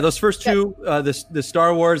good. Yeah, those first two, the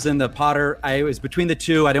Star Wars and the Potter, I was between the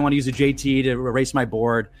two. I didn't want to use a JT to erase my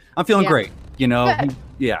board. I'm feeling great. You know,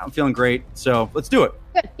 I'm feeling great. So let's do it.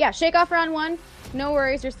 Good. Yeah, shake off round 1. No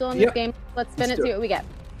worries. You're still in this game. Let's spin it, see what we get.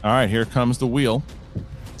 All right, here comes the wheel.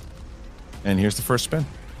 And here's the first spin.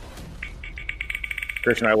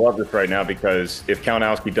 Christian, I love this right now because if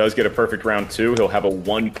Kalinowski does get a perfect round 2, he'll have a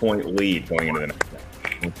 1-point lead going into the next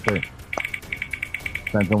round. Okay.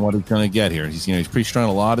 Depends on what he's going to get here. He's pretty strong in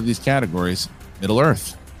a lot of these categories. Middle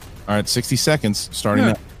Earth. All right, 60 seconds starting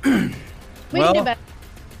now. We can do better.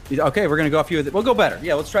 Okay, we're going to go a few. We'll go better.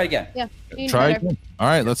 Yeah, let's try again. Yeah. Try again. All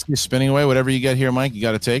right, let's keep spinning away. Whatever you get here, Mike, you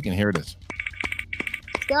got to take, and here it is.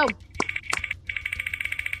 Let's go.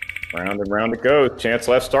 Round and round it goes. Chance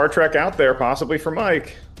left Star Trek out there, possibly for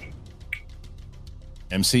Mike.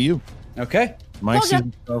 MCU. Okay. Mike sees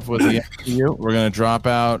himself with the MCU. We're going to drop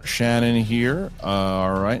out Shannon here.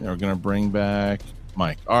 All right, and we're going to bring back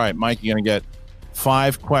Mike. All right, Mike, you're going to get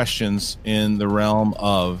 5 questions in the realm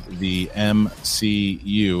of the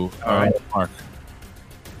MCU. All right, Mark.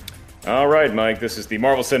 All right, Mike, this is the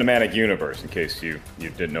Marvel Cinematic Universe, in case you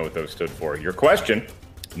didn't know what those stood for. Your question,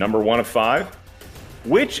 number 1 of 5.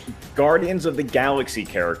 Which Guardians of the Galaxy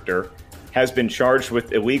character has been charged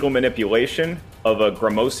with illegal manipulation of a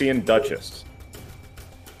Gramosian Duchess?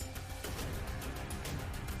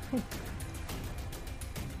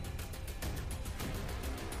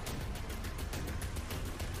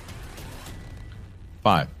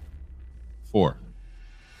 Five, 4,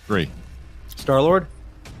 3. Star-Lord?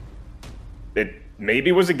 It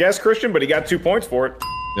maybe was a guess, Christian, but he got 2 points for it.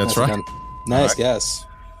 That's right. Nice guess.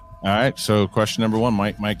 All right, so question number 1,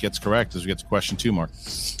 Mike gets correct as we get to question 2, Mark.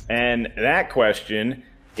 And that question,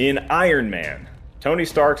 in Iron Man, Tony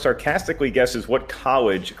Stark sarcastically guesses what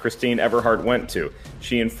college Christine Everhart went to.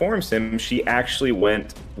 She informs him she actually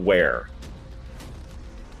went where?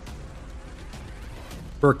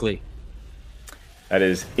 Berkeley. That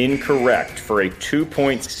is incorrect for a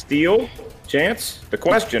 2-point steal. Chance, the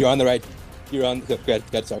question. You're on the right. Go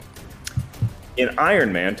ahead, sorry. In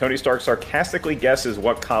Iron Man, Tony Stark sarcastically guesses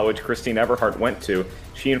what college Christine Everhart went to.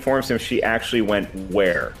 She informs him she actually went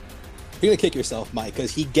where? You're going to kick yourself, Mike,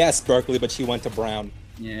 because he guessed Berkeley, but she went to Brown.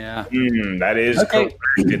 Yeah. That is correct.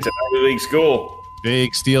 It's an Ivy League school.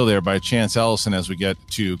 Big steal there by Chance Ellison as we get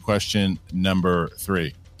to question number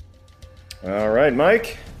 3. All right,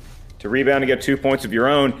 Mike. To rebound and get 2 points of your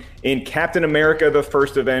own, in Captain America: The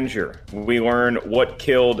First Avenger, we learn what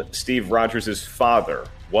killed Steve Rogers' father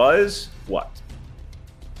was what?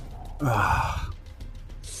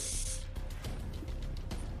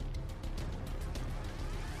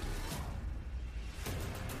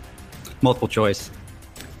 Multiple choice.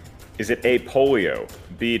 Is it A, polio,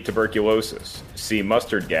 B, tuberculosis, C,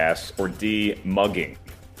 mustard gas, or D, mugging?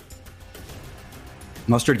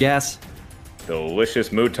 Mustard gas. Delicious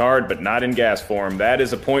moutard, but not in gas form. That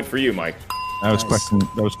is a point for you, Mike. That was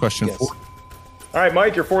question 4. All right,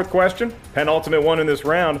 Mike, your 4th question. Penultimate one in this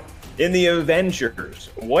round. In the Avengers,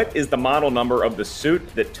 what is the model number of the suit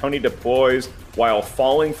that Tony deploys while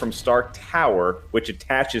falling from Stark Tower, which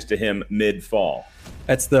attaches to him mid-fall?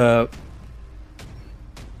 That's the...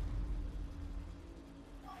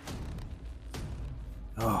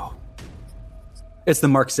 It's the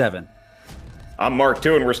Mark 7. I'm Mark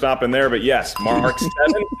 2, and we're stopping there, but yes, Mark 7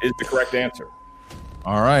 is the correct answer.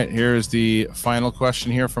 All right, here's the final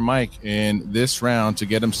question here for Mike in this round to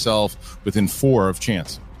get himself within 4 of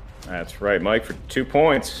Chance. That's right, Mike, for 2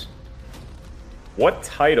 points. What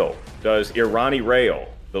title does Irani Rail,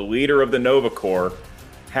 the leader of the Nova Corps,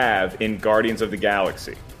 have in Guardians of the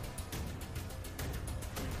Galaxy?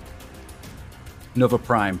 Nova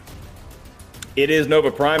Prime. It is Nova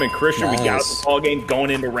Prime, and Christian, Nice. we got the ball game going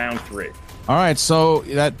into round 3. All right, so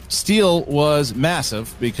that steal was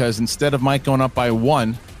massive because instead of Mike going up by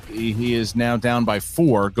 1, he is now down by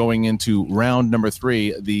 4 going into round number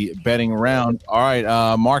 3, the betting round. All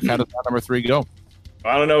right, Mark, how does round number 3 go?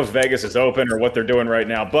 I don't know if Vegas is open or what they're doing right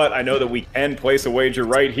now, but I know that we can place a wager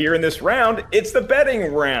right here in this round. It's the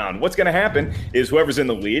betting round. What's going to happen is whoever's in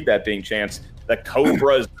the lead, that being Chance, the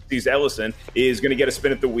Cobras, Steve Ellison, is going to get a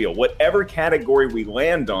spin at the wheel. Whatever category we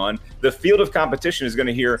land on, the field of competition is going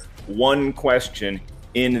to hear one question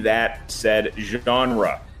in that said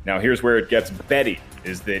genre. Now, here's where it gets betty,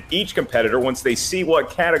 is that each competitor, once they see what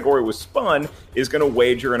category was spun, is going to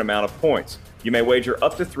wager an amount of points. You may wager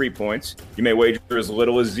up to 3 points. You may wager as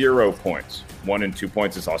little as 0 points. 1 and 2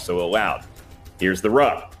 points is also allowed. Here's the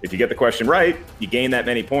rub. If you get the question right, you gain that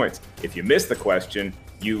many points. If you miss the question,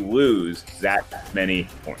 you lose that many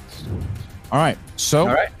points. All right.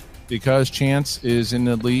 So because Chance is in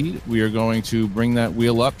the lead, we are going to bring that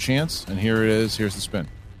wheel up, Chance. And here it is. Here's the spin.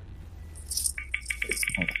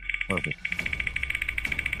 Oh, perfect.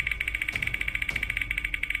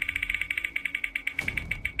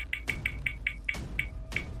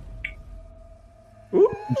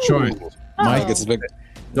 Choice. Mike gets to pick.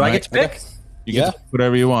 Do I get to pick? You get to pick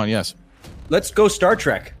whatever you want. Yes. Let's go Star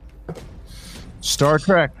Trek. Star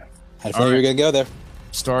Trek. I thought you were gonna go there.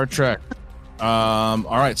 Star Trek. All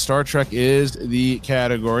right. Star Trek is the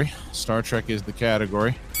category. Star Trek is the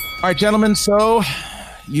category. All right, gentlemen. So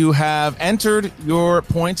you have entered your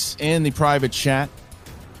points in the private chat,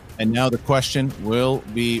 and now the question will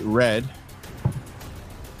be read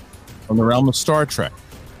from the realm of Star Trek.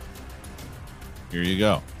 Here you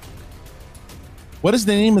go. What is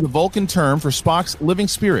the name of the Vulcan term for Spock's living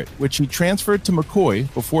spirit, which he transferred to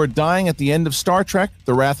McCoy before dying at the end of Star Trek,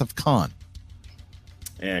 The Wrath of Khan?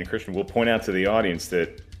 And Christian, we'll point out to the audience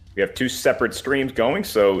that we have 2 separate streams going,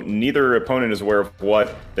 so neither opponent is aware of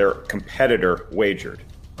what their competitor wagered.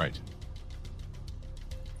 Right.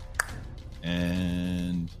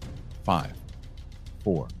 And 5,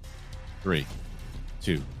 4, 3,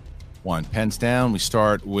 2, 1. Pens down. We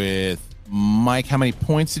start with Mike. How many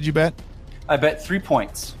points did you bet? I bet 3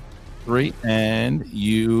 points. 3. And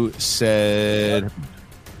you said...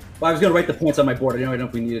 Well, I was going to write the points on my board. I don't know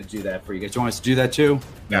if we needed to do that for you guys. Do you want us to do that too?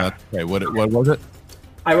 No. Okay. What was it?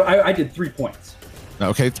 I did 3 points.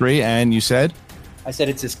 Okay, 3. And you said? I said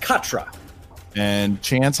it's his Katra. And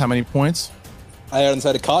Chance, how many points? I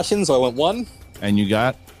decided caution, so I went 1. And you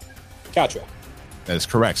got? Katra. That is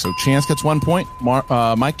correct. So Chance gets 1 point.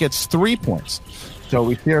 Mike gets 3 points. So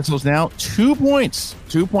we see ourselves now 2 points.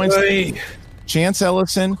 2 points. Hey. Chance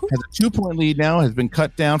Ellison has a 2-point lead now, has been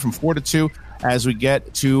cut down from 4 to 2 as we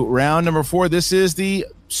get to round number 4. This is the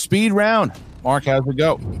speed round. Mark, how's it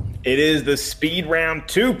go? It is the speed round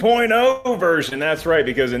 2.0 version. That's right,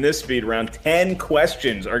 because in this speed round, 10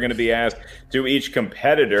 questions are going to be asked to each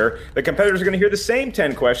competitor. The competitors are going to hear the same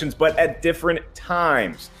 10 questions, but at different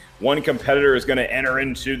times. One competitor is going to enter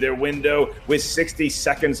into their window with 60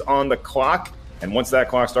 seconds on the clock. And once that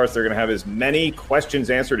clock starts, they're going to have as many questions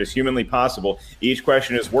answered as humanly possible. Each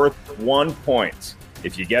question is worth 1 point.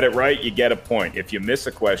 If you get it right, you get a point. If you miss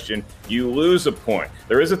a question, you lose a point.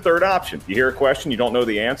 There is a third option. You hear a question, you don't know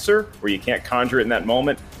the answer, or you can't conjure it in that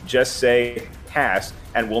moment, just say pass,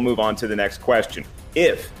 and we'll move on to the next question.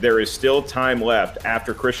 If there is still time left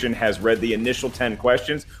after Christian has read the initial 10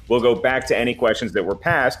 questions, we'll go back to any questions that were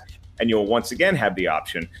passed, and you'll once again have the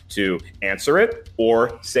option to answer it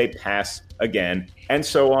or say pass again, and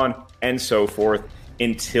so on and so forth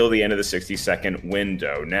until the end of the 60-second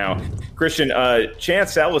window. Now, Christian,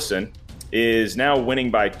 Chance Ellison is now winning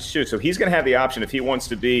by 2, so he's going to have the option if he wants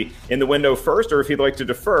to be in the window first or if he'd like to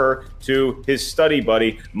defer to his study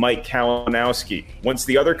buddy, Mike Kalinowski. Once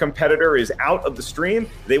the other competitor is out of the stream,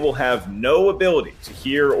 they will have no ability to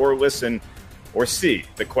hear or listen or see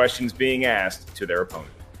the questions being asked to their opponent.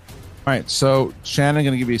 All right, so Shannon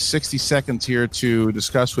going to give you 60 seconds here to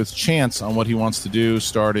discuss with Chance on what he wants to do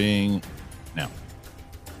starting now.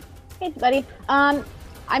 Hey, buddy.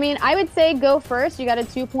 I mean, I would say go first. You got a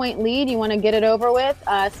 2-point lead. You want to get it over with,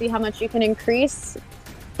 see how much you can increase.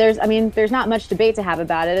 There's not much debate to have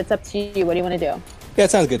about it. It's up to you. What do you want to do? Yeah, it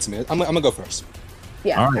sounds good to me. I'm going to go first.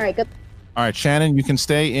 Yeah, all right, good. All right, Shannon, you can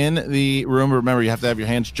stay in the room. Remember, you have to have your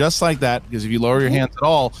hands just like that, because if you lower your hands at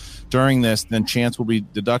all during this, then Chance will be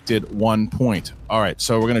deducted 1 point. All right,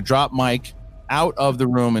 so we're going to drop Mike out of the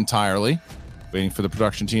room entirely, waiting for the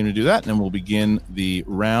production team to do that, and then we'll begin the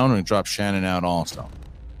round and drop Shannon out also. All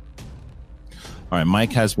right,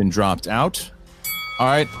 Mike has been dropped out. All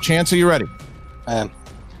right, Chance, are you ready? I am.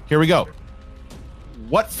 Here we go.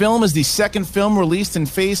 What film is the second film released in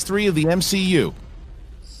Phase 3 of the MCU?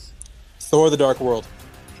 Thor: The Dark World.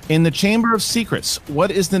 In the Chamber of Secrets,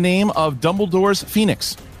 what is the name of Dumbledore's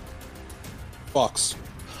Phoenix? Fox.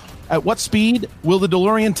 At what speed will the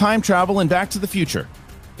DeLorean time travel in Back to the Future?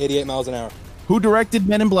 88 miles an hour. Who directed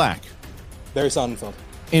Men in Black? Barry Sonnenfeld.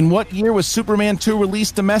 In what year was Superman 2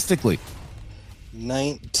 released domestically?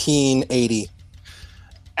 1980.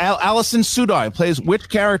 Alison Sudai plays which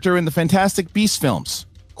character in the Fantastic Beasts films?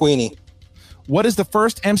 Queenie. What is the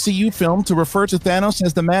first MCU film to refer to Thanos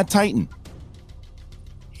as the Mad Titan?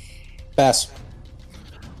 Pass.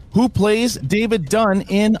 Who plays David Dunn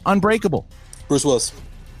in Unbreakable? Bruce Willis.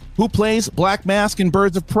 Who plays Black Mask in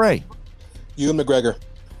Birds of Prey? Ewan McGregor.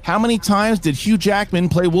 How many times did Hugh Jackman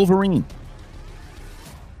play Wolverine?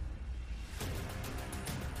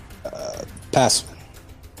 Pass.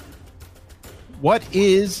 What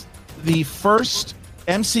is the first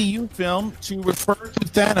MCU film to refer to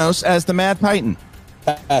Thanos as the Mad Titan?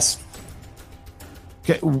 Pass.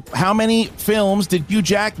 Okay. How many films did Hugh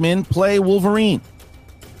Jackman play Wolverine?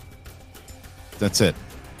 That's it.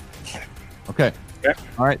 Okay.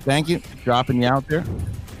 All right. Thank you. Dropping you out there.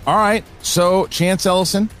 All right. So Chance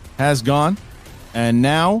Ellison has gone. And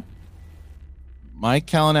now Mike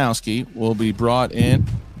Kalinowski will be brought in.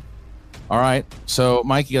 All right. So,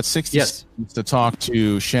 Mike, you got 60 seconds to talk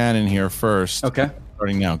to Shannon here first. Okay.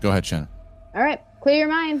 Starting now. Go ahead, Shannon. All right. Clear your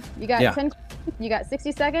mind. You got 10. You got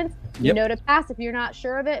 60 seconds. You know to pass if you're not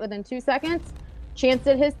sure of it within 2 seconds. Chance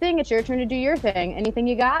did his thing. It's your turn to do your thing. Anything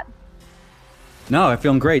you got? No, I'm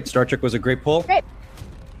feeling great. Star Trek was a great pull. Great.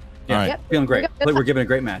 Yeah, All right. feeling great. We're giving a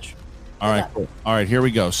great match. All right. Cool. All right. Here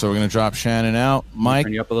we go. So, we're going to drop Shannon out. Mike.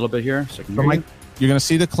 Turn you up a little bit here. So Mike, you're going to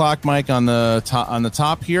see the clock, Mike, on the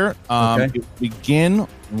top here. You begin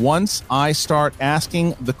once I start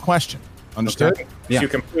asking the question. Understood? Okay. Yeah. You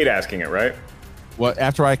complete asking it, right? Well,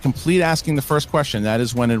 after I complete asking the first question, that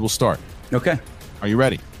is when it will start. Okay. Are you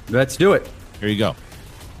ready? Let's do it. Here you go.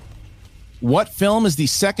 What film is the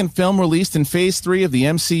second film released in Phase 3 of the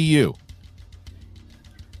MCU?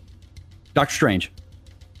 Doctor Strange.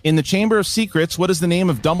 In the Chamber of Secrets, what is the name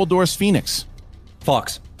of Dumbledore's Phoenix?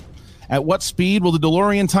 Fox. At what speed will the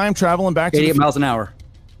DeLorean time travel and back to 88 miles an hour.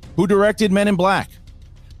 Who directed Men in Black?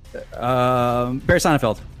 Barry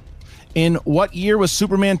Sonnenfeld. In what year was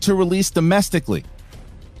Superman 2 released domestically?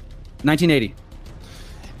 1980.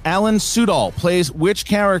 Alan Sudol plays which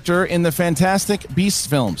character in the Fantastic Beasts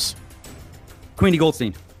films? Queenie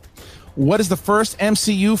Goldstein. What is the first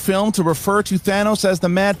MCU film to refer to Thanos as the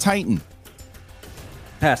Mad Titan?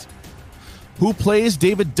 Pass. Who plays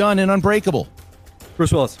David Dunn in Unbreakable?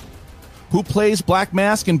 Bruce Willis. Who plays Black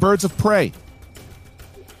Mask in Birds of Prey?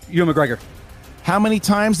 Ewan McGregor. How many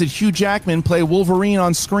times did Hugh Jackman play Wolverine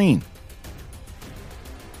on screen?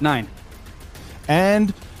 9.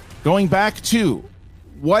 And going back to,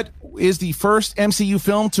 what is the first MCU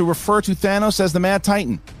film to refer to Thanos as the Mad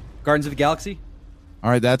Titan? Guardians of the Galaxy. All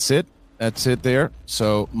right, that's it. That's it there.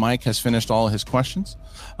 So Mike has finished all his questions.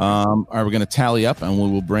 All right, we're going to tally up, and we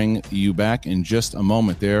will bring you back in just a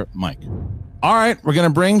moment there, Mike. All right, we're going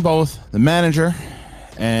to bring both the manager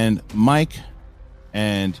and Mike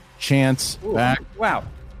and Chance back. Wow.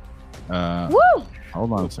 Woo!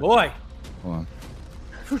 Hold on a second. Boy. Hold on.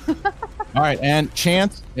 All right, and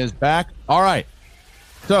Chance is back. All right.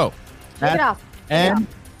 So, at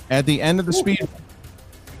the end of the speed,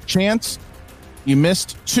 Chance, you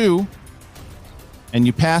missed 2, and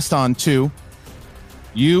you passed on 2.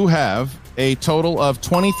 You have a total of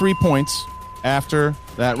 23 points after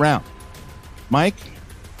that round. Mike,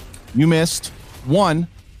 you missed 1,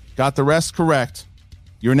 got the rest correct.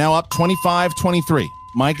 You're now up 25-23.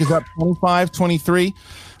 Mike is up 25-23.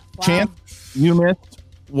 Wow. Chance, you missed.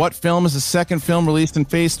 What film is the second film released in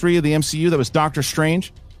Phase 3 of the MCU? That was Doctor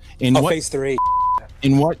Strange. Phase 3.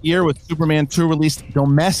 In what year was Superman 2 released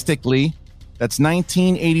domestically? That's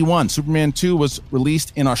 1981. Superman 2 was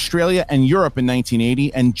released in Australia and Europe in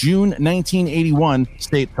 1980, and June 1981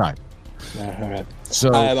 stateside. All right.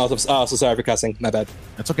 So I'm also sorry for cussing. My bad.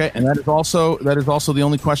 That's okay. And that is also the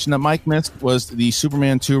only question that Mike missed, was the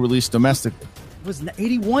Superman 2 released domestically. Was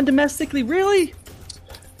 81 domestically? Really?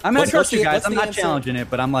 I mean, I trust you guys. I'm not challenging it,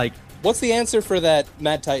 but I'm like, what's the answer for that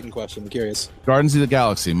Mad Titan question? I'm curious. Guardians of the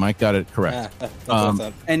Galaxy. Mike got it correct.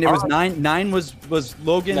 And it was 9. 9 was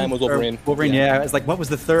Logan. 9 was Wolverine. Wolverine. Yeah. I was like, what was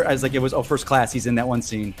the third? I was like, it was First Class. He's in that one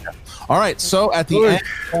scene. All right. So at the end of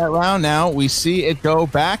that round, now we see it go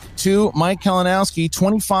back to Mike Kalinowski,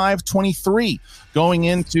 25-23, going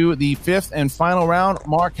into the 5th and final round.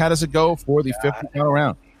 Mark, how does it go for the 5th and final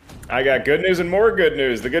round? I got good news and more good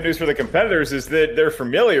news. The good news for the competitors is that they're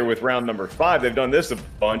familiar with round number 5. They've done this a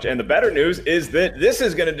bunch. And the better news is that this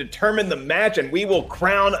is going to determine the match, and we will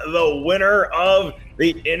crown the winner of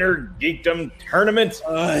the Inner Geekdom tournament.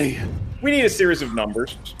 We need a series of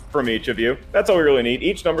numbers from each of you. That's all we really need.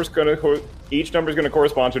 Each number is going to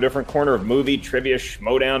correspond to a different corner of movie, trivia,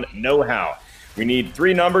 schmodown, know-how. We need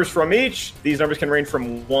 3 numbers from each. These numbers can range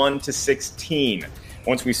from 1 to 16.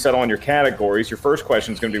 Once we settle on your categories, your first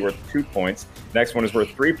question is going to be worth 2 points. Next one is worth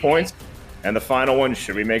 3 points. And the final one,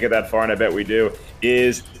 should we make it that far, and I bet we do,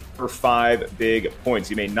 is for 5 big points.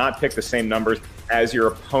 You may not pick the same numbers as your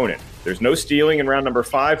opponent. There's no stealing in round number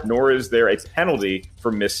 5, nor is there a penalty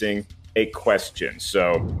for missing a question.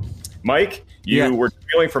 So, Mike, you were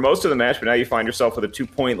trailing for most of the match, but now you find yourself with a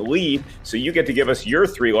 2-point lead. So you get to give us your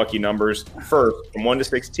 3 lucky numbers first, from 1 to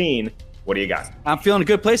 16. What do you got? I'm feeling a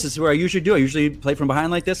good place. This is where I usually do. I usually play from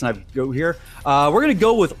behind like this, and I go here. We're going to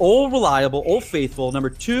go with Old Reliable, Old Faithful, number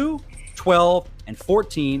 2, 12, and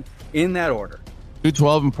 14 in that order. 2,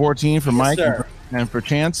 12, and 14 for Mike, sir. and for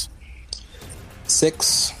Chance.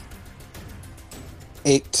 6,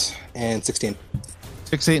 8, and 16.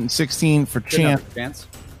 6, 8, and 16 for Chance. Chance.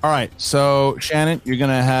 All right, so Shannon, you're going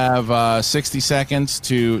to have 60 seconds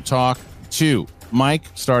to talk to Mike,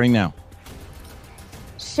 starting now.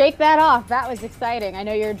 Shake that off. That was exciting. I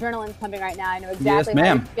know your adrenaline's pumping right now. I know exactly. Yes,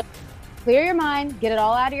 ma'am. how you feel. Clear your mind. Get it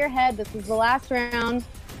all out of your head. This is the last round.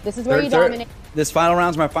 This is where you dominate. This final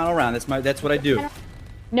round's my final round. That's what I do.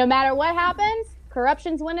 No matter what happens,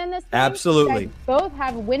 corruption's winning this thing. Absolutely. You guys both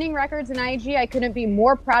have winning records in IG. I couldn't be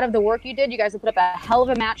more proud of the work you did. You guys have put up a hell of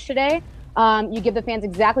a match today. You give the fans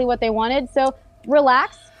exactly what they wanted. So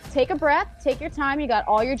relax, take a breath, take your time. You got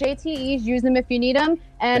all your JTEs. Use them if you need them.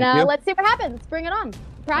 And let's see what happens. Let's bring it on.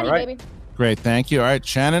 Proud of you, baby. Great, thank you. All right,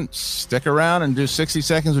 Shannon, stick around and do 60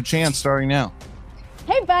 seconds with Chance starting now.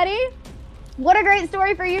 Hey, buddy. What a great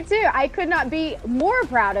story for you, too. I could not be more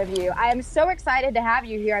proud of you. I am so excited to have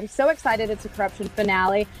you here. I'm so excited it's a corruption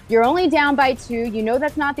finale. You're only down by 2. You know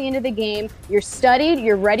that's not the end of the game. You're studied.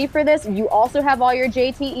 You're ready for this. You also have all your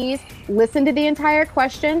JTEs. Listen to the entire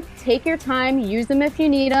question. Take your time. Use them if you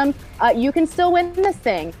need them. You can still win this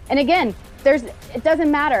thing. And again, it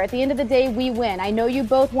doesn't matter. At the end of the day, we win. I know you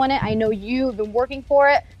both want it. I know you've been working for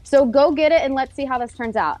it. So go get it, and let's see how this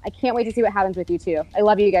turns out. I can't wait to see what happens with you, too. I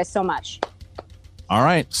love you guys so much. All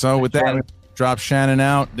right, so with that, we drop Shannon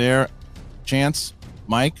out there. Chance,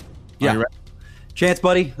 Mike, are you ready? Chance,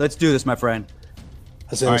 buddy, let's do this, my friend.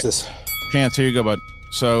 Let's do this. Chance, here you go, bud.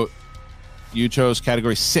 So you chose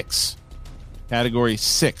category 6. Category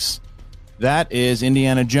 6. That is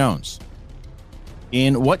Indiana Jones.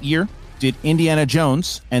 In what year did Indiana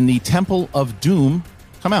Jones and the Temple of Doom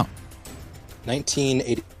come out?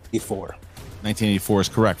 1984. 1984 is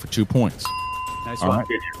correct for 2 points. Nice All one. right.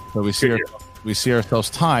 So we see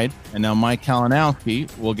ourselves tied, and now Mike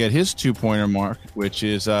Kalinowski will get his 2-pointer mark, which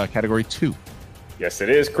is category 2. Yes, it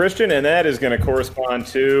is, Christian, and that is going to correspond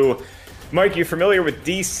to Mike. You familiar with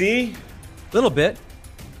DC? Little bit.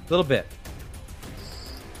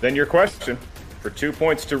 Then your question for 2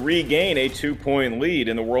 points to regain a 2-point lead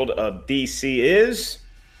in the world of DC is: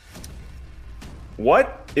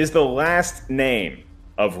 what is the last name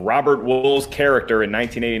of Robert Wuhl's character in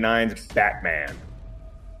 1989's Batman?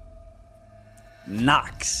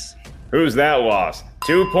 Knox. Who's that lost?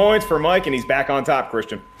 2 points for Mike, and he's back on top,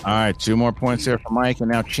 Christian. All right, 2 more points there for Mike, and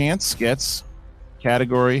now Chance gets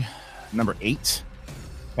category number 8.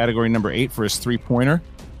 Category number 8 for his 3-pointer.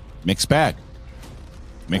 Mixed bag.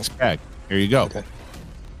 Here you go. Okay.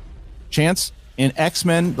 Chance, in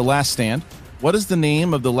X-Men: The Last Stand, what is the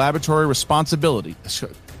name of the laboratory responsible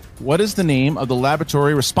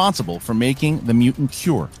for making the mutant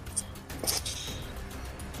cure?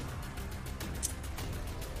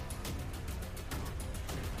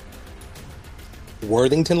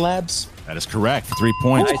 Worthington Labs? That is correct for 3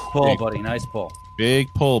 points. Nice pull, buddy. Nice pull. Big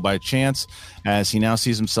pull by Chance as he now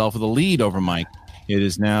sees himself with a lead over Mike. It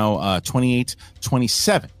is now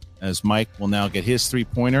 28-27 as Mike will now get his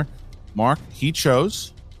 3-pointer. Mark, he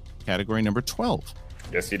chose category number 12.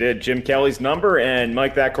 Yes, he did. Jim Kelly's number, and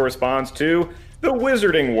Mike, that corresponds to the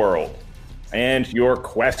Wizarding World. And your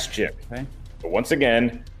question. Okay. But once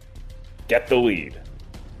again, get the lead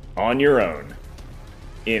on your own.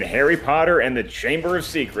 In Harry Potter and the Chamber of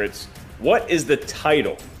Secrets, what is the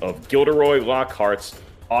title of Gilderoy Lockhart's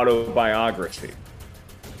autobiography?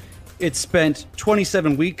 It spent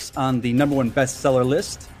 27 weeks on the #1 bestseller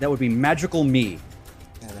list. That would be Magical Me.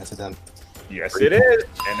 Yeah, that's it done. Yes, it is.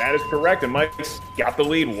 And that is correct. And Mike's got the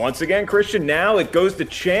lead once again, Christian. Now it goes to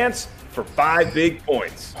Chance for 5 big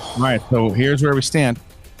points. All right, so here's where we stand.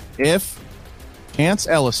 If Chance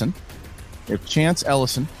Ellison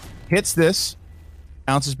hits this,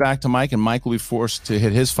 bounces back to Mike, and Mike will be forced to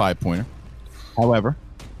hit his 5-pointer. However,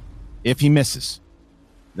 if he misses,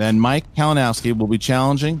 then Mike Kalinowski will be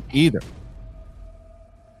challenging either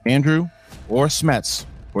Andrew or Smets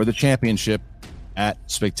for the championship at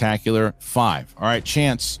Spectacular 5. All right,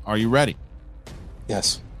 Chance, are you ready?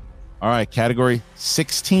 Yes. All right, category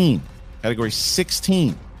 16. Category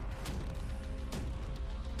 16.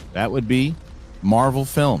 That would be Marvel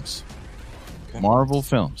films. Okay. Marvel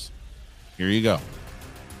films. Here you go.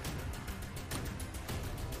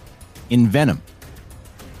 In Venom,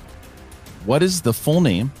 what is the full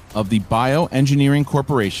name of the bioengineering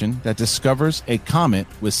corporation that discovers a comet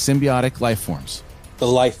with symbiotic life forms? The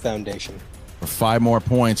Life Foundation. For 5 more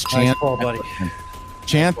points, Chance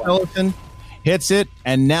Ellison hits it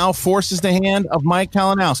and now forces the hand of Mike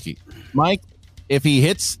Kalinowski. Mike, if he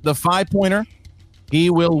hits the 5-pointer, he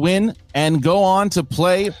will win and go on to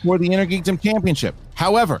play for the Inner Geekdom Championship.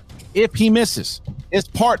 However, if he misses, his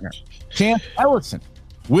partner, Chance Ellison,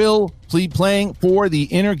 will be playing for the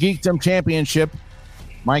Inner Geekdom Championship.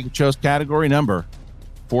 Mike chose category number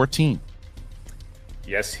 14.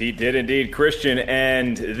 Yes, he did indeed, Christian.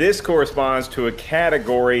 And this corresponds to a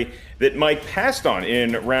category that Mike passed on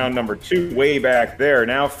in round number 2 way back there.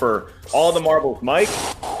 Now for all the marbles, Mike,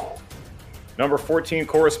 number 14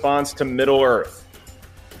 corresponds to Middle-earth.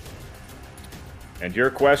 And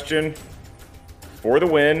your question for the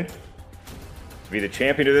win, to be the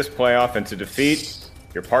champion of this playoff and to defeat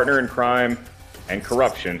your partner in crime and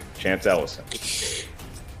corruption, Chance Ellison.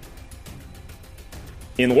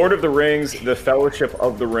 In Lord of the Rings, The Fellowship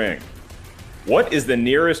of the Ring, what is the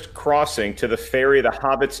nearest crossing to the ferry the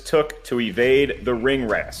hobbits took to evade the ring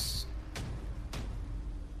wraiths?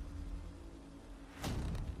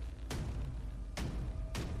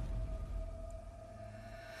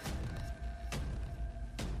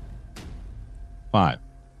 Five,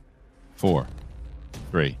 4,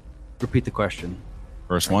 3. Repeat the question.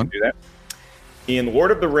 First one. Do that. In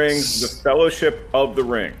Lord of the Rings, The Fellowship of the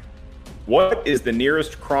Ring, what is the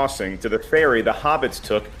nearest crossing to the ferry the hobbits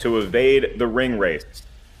took to evade the ring wraiths?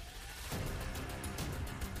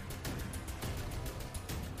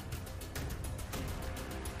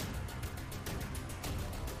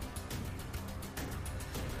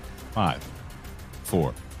 Five,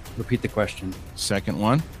 4. Repeat the question. Second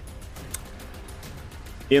one.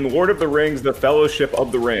 In Lord of the Rings, The Fellowship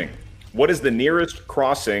of the Ring, what is the nearest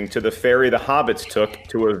crossing to the ferry the hobbits took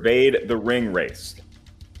to evade the ring wraiths?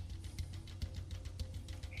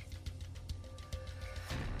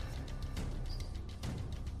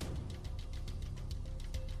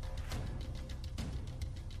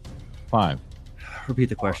 Five. Repeat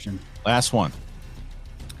the question. Last one.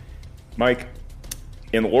 Mike,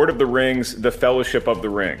 in Lord of the Rings, The Fellowship of the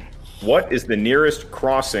Ring, what is the nearest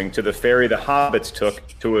crossing to the ferry the hobbits took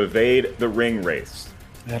to evade the ring wraiths?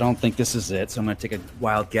 I don't think this is it, so I'm going to take a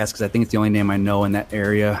wild guess because I think it's the only name I know in that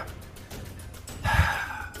area.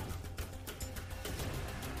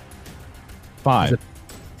 5.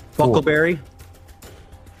 Buckleberry.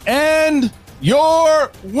 And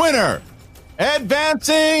your winner,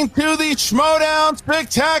 advancing to the Schmodown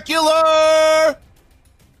Spectacular,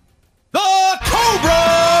 the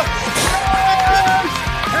Cobra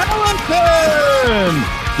Ellison.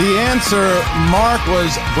 The answer, Mark,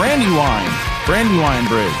 was Brandywine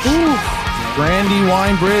Bridge. Ooh.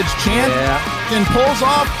 Brandywine Bridge. Chance pulls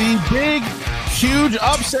off the big, huge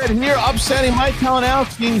upset here, upsetting Mike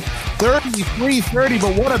Kalinowski 33-30.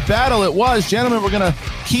 But what a battle it was. Gentlemen, we're going to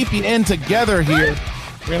keep you in together here.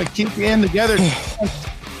 We're going to keep you in together.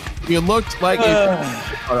 You looked like you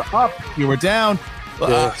were up, you were down.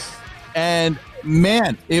 And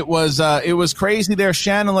man, it was crazy there.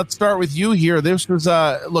 Shannon, let's start with you here. This was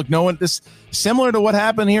similar to what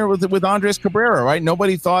happened here with Andres Cabrera, right?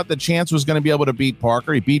 Nobody thought that Chance was going to be able to beat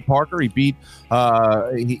Parker. He beat Parker. He beat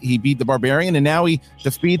the Barbarian, and now he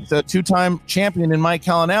defeats the 2-time champion in Mike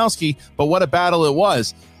Kalinowski. But what a battle it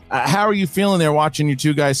was! How are you feeling there, watching you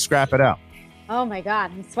two guys scrap it out? Oh my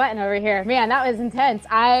God, I'm sweating over here, man. That was intense.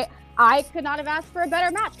 I could not have asked for a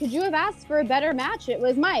better match. Could you have asked for a better match? It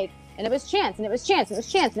was Mike. And it was Chance, and it was Chance, and it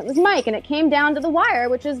was Chance, and it was Mike, and it came down to the wire,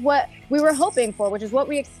 which is what we were hoping for, which is what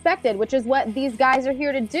we expected, which is what these guys are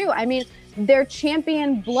here to do. I mean, they're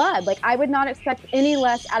champion blood. Like, I would not expect any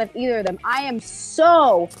less out of either of them. I am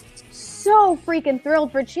so freaking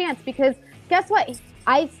thrilled for Chance because guess what?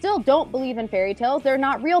 I still don't believe in fairy tales. They're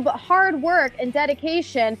not real, but hard work and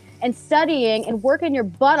dedication and studying and working your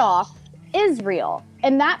butt off is real.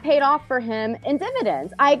 And that paid off for him in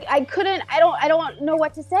dividends. I don't know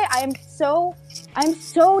what to say. I'm so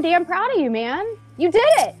damn proud of you, man. You did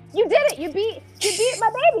it. You beat my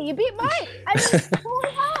baby. You beat Mike. I mean,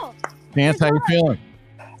 holy hell. Chance, how you feeling?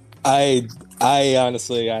 I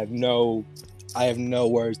honestly, I have no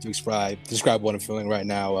words to describe what I'm feeling right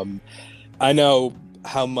now. I know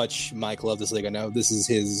how much Mike loved this league. I know this is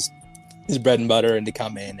his his bread and butter and to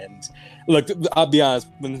come in. And look, I'll be honest,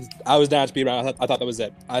 when I was down to speed round, I thought that was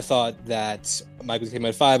it. I thought that Mike was came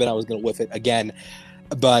at 5 and I was going to whiff it again.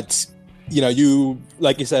 But, you,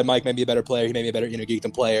 like you said, Mike may be a better player. He may be a better Inner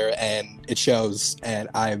Geekdom player, and it shows. And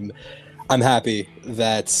I'm happy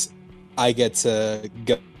that I get to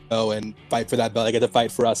go and fight for that belt. I get to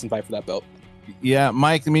fight for us and fight for that belt. Yeah,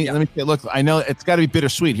 Mike, let me say, look, I know it's got to be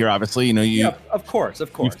bittersweet here, obviously. Of course.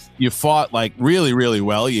 You fought like really, really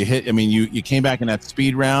well. You came back in that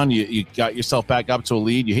speed round. You got yourself back up to a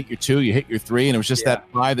lead. You hit your 2, you hit your 3, and it was just that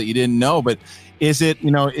 5 that you didn't know. But is it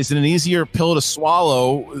an easier pill to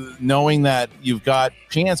swallow knowing that you've got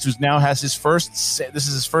Chance, who now has his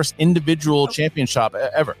first individual championship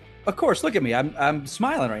ever? Of course. Look at me. I'm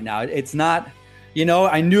smiling right now. It's not,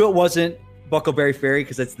 I knew it wasn't Buckleberry Ferry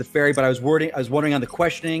because it's the ferry, but I was wondering on the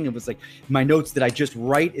questioning. It was like my notes that I just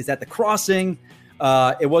write is at the crossing.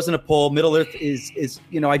 It wasn't a pull. Middle Earth is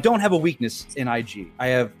I don't have a weakness in IG. I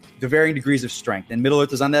have the varying degrees of strength, and Middle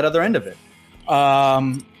Earth is on that other end of it.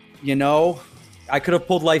 I could have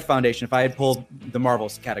pulled Life Foundation if I had pulled the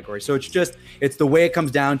Marvels category. So it's the way it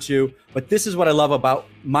comes down to. But this is what I love about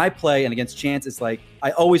my play and against Chance. It's like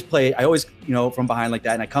I always from behind like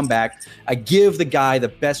that, and I come back. I give the guy the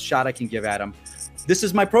best shot I can give at him. This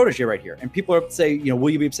is my protege right here. And people say, will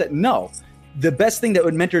you be upset? No. The best thing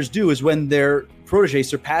that mentors do is when their protege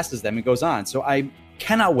surpasses them and goes on. So I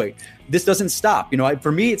cannot wait. This doesn't stop.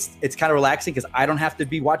 For me, it's kind of relaxing because I don't have to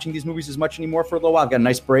be watching these movies as much anymore for a little while. I've got a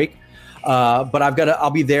nice break. But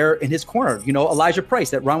I'll be there in his corner. Elijah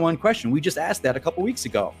Price, that round 1 question. We just asked that a couple weeks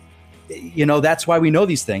ago. That's why we know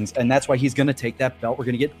these things. And that's why he's going to take that belt. We're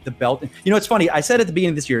going to get the belt. It's funny. I said at the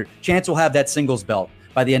beginning of this year, Chance will have that singles belt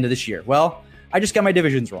by the end of this year. Well, I just got my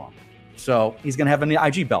divisions wrong. So he's going to have an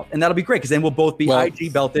IG belt, and that'll be great because then we'll both be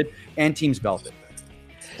IG belted and teams belted.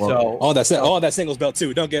 Well, so that singles belt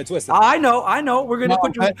too. Don't get it twisted. I know. We're gonna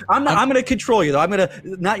put you. I'm going to control you though. I'm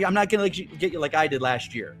not going to get you like I did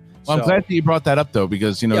last year. Well, I'm glad that you brought that up, though,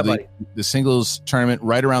 because, the singles tournament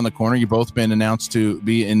right around the corner. You've both been announced to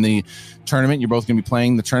be in the tournament. You're both going to be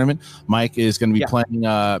playing the tournament. Mike is going to be playing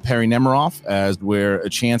Perry Nemiroff, where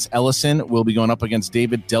Chance Ellison will be going up against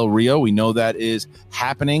David Del Rio. We know that is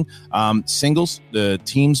happening. Singles, the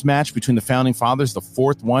teams match between the Founding Fathers, the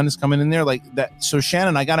 4th one is coming in there like that. So,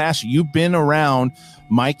 Shannon, I got to ask you, you've been around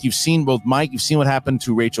Mike. You've seen both Mike. You've seen what happened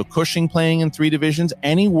to Rachel Cushing playing in 3 divisions.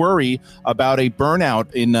 Any worry about a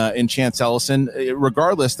burnout in Chance Ellison,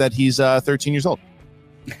 regardless that he's 13 years old?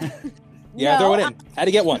 Throw it in. Had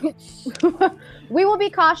to get one. We will be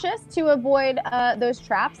cautious to avoid those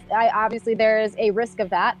traps. Obviously, there is a risk of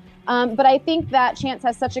that. But I think that Chance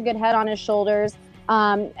has such a good head on his shoulders.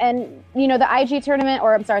 And, the IG tournament,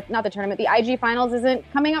 or I'm sorry, not the tournament, the IG finals isn't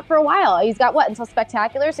coming up for a while. He's got until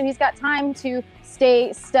Spectacular? So he's got time to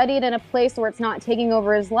stay studied in a place where it's not taking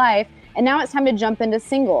over his life. And now it's time to jump into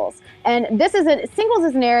singles. And singles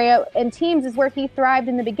is an area, and teams is where he thrived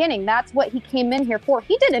in the beginning. That's what he came in here for.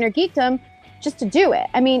 He did Inner Geekdom just to do it.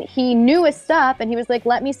 I mean, he knew his stuff, and he was like,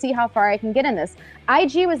 let me see how far I can get in this.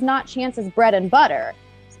 IG was not Chance's bread and butter.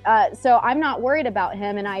 So I'm not worried about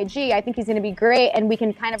him in IG. I think he's going to be great, and we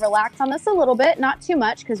can kind of relax on this a little bit, not too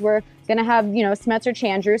much, because we're going to have, Smets or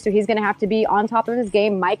Chandru, so he's going to have to be on top of his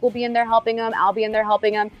game. Mike will be in there helping him. I'll be in there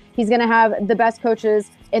helping him. He's going to have the best coaches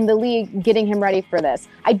in the league getting him ready for this.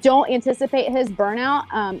 I don't anticipate his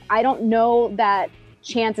burnout. I don't know that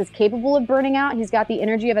Chance is capable of burning out. He's got the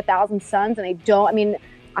energy of 1,000 suns, and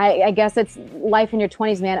I guess it's life in your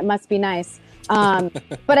 20s, man. It must be nice.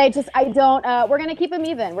 But I don't, we're going to keep him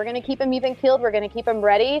even. We're going to keep him even keeled. We're going to keep him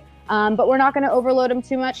ready. But we're not going to overload him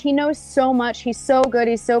too much. He knows so much. He's so good.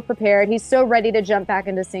 He's so prepared. He's so ready to jump back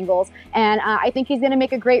into singles. And I think he's going to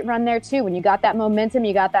make a great run there too. When you got that momentum,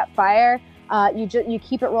 you got that fire, you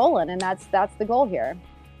keep it rolling. And that's the goal here.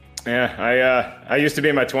 Yeah, I used to be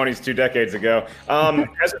in my 20s 2 decades ago.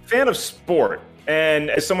 As a fan of sport, and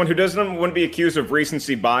as someone who wouldn't be accused of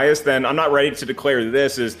recency bias, then I'm not ready to declare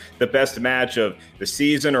this as the best match of the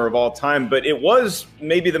season or of all time. But it was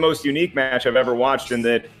maybe the most unique match I've ever watched, in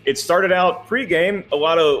that it started out pregame, a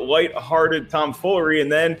lot of lighthearted tomfoolery,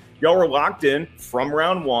 and then y'all were locked in from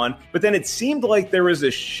round 1. But then it seemed like there was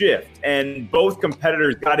a shift, and both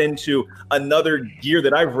competitors got into another gear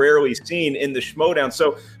that I've rarely seen in the Schmodown.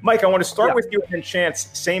 So, Mike, I want to start with you and Chance.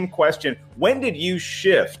 Same question. When did you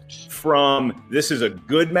shift from this is a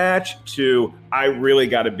good match to I really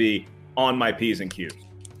got to be on my P's and Q's?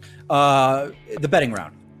 The betting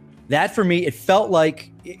round. That for me, it felt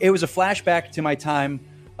like it was a flashback to my time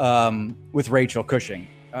with Rachel Cushing.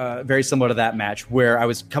 Very similar to that match where I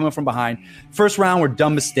was coming from behind. First round were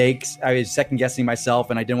dumb mistakes. I was second guessing myself,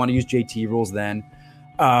 and I didn't want to use JT rules then.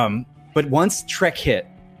 But once Trek hit,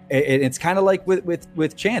 it's kind of like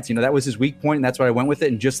with Chance. That was his weak point, and that's why I went with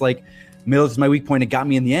it. And just like middle is my weak point, it got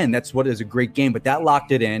me in the end. That's what is a great game. But that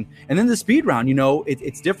locked it in. And then the speed round,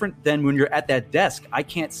 it's different than when you're at that desk. I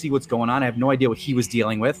can't see what's going on. I have no idea what he was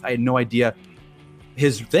dealing with. I had no idea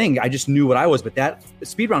his thing. I just knew what I was. But that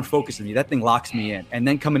speed round focuses me. That thing locks me in. And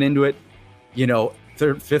then coming into it,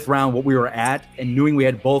 third, fifth round, what we were at, and knowing we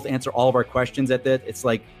had both answer all of our questions at that, it's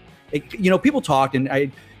like, people talked, and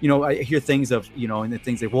I hear things of, and the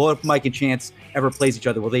things like, well, if Mike and Chance ever plays each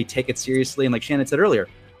other, will they take it seriously? And like Shannon said earlier,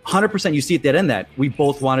 100% you see at that end that we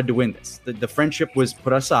both wanted to win this. The friendship was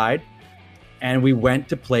put aside, and we went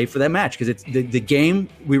to play for that match because it's the game.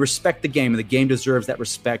 We respect the game, and the game deserves that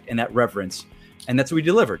respect and that reverence. And that's what we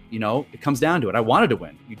delivered. It comes down to it. I wanted to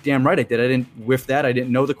win. You're damn right I did. I didn't whiff that. I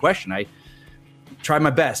didn't know the question. I tried my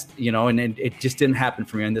best, and it just didn't happen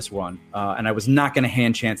for me on this one. And I was not going to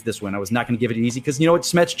hand Chance this win. I was not going to give it easy because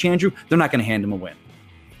Smets, Chandru, they're not going to hand him a win.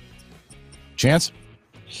 Chance?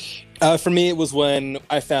 For me, it was when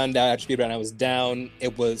I found out after speedrun I was down.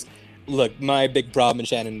 It was, look, my big problem, and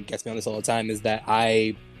Shannon gets me on this all the time, is that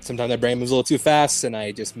sometimes my brain moves a little too fast and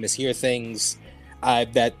I just mishear things.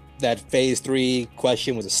 That phase 3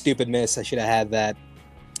 question was a stupid miss. I should have had that.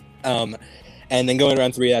 And then going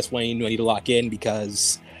around 3, that's when you knew I need to lock in,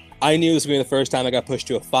 because I knew this was going to be the first time I got pushed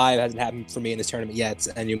to a 5. It hasn't happened for me in this tournament yet,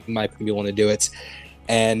 and you might be willing to do it.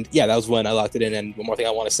 And yeah, that was when I locked it in. And one more thing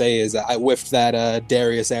I want to say is I whiffed that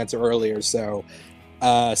Darius answer earlier. So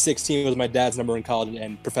 16 was my dad's number in college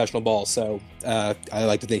and professional ball. So I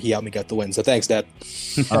like to think he helped me get the win. So thanks, Dad.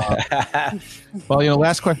 Well,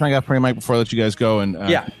 last question I got for you, Mike, before I let you guys go. And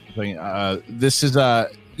yeah. This is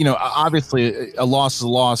obviously a loss is a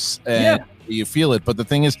loss, and you feel it. But the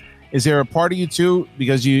thing is there a part of you too,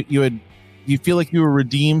 because you feel like you were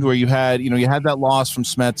redeemed, where you had that loss from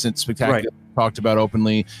Smets and Spectacular, right, talked about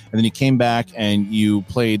openly, and then you came back and you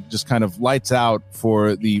played just kind of lights out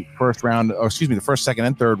for the first round, or excuse me, the first, second,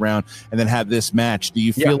 and third round, and then had this match. Do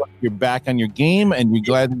you feel like you're back on your game and you're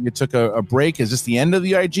glad that you took a break? Is this the end of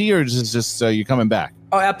the IG, or is this just you're coming back?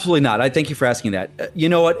 Oh, absolutely not. I thank you for asking that. You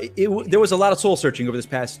know what? There was a lot of soul searching over this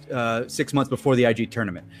past 6 months before the IG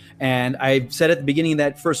tournament. And I said at the beginning of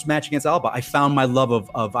that first match against Alba, I found my love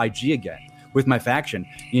of IG again with my faction,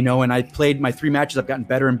 and I played my 3 matches. I've gotten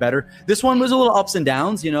better and better. This one was a little ups and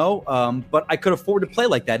downs, but I could afford to play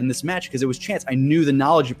like that in this match because it was Chance. I knew the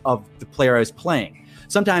knowledge of the player I was playing.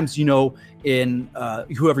 Sometimes, in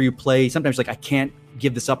whoever you play, sometimes like, I can't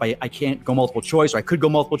give this up. I can't go multiple choice, or I could go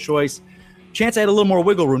multiple choice. Chance, I had a little more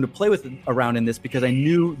wiggle room to play with around in this because I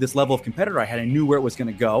knew this level of competitor I had. I knew where it was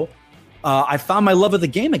going to go. I found my love of the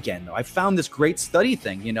game again, though. I found this great study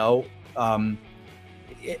thing, I'm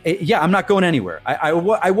not going anywhere. I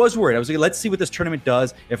was worried. I was like, let's see what this tournament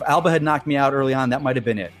does. If Alba had knocked me out early on, that might have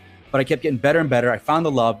been it. But I kept getting better and better. I found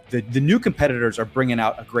the love. The new competitors are bringing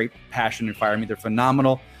out a great passion and fire in me. They're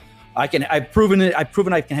phenomenal. I've proven it. I've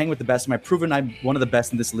proven I can hang with the best. I've proven I'm one of the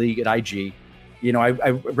best in this league at IG. I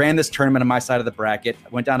ran this tournament on my side of the bracket. I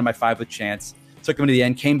went down to my 5 with Chance. Took him to the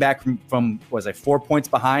end. Came back from 4 points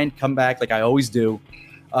behind. Come back like I always do.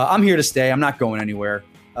 I'm here to stay. I'm not going anywhere.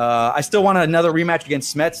 I still want another rematch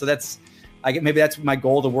against Smets, so maybe that's my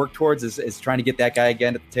goal to work towards is trying to get that guy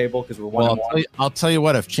again at the table because we're 1-1. I'll tell you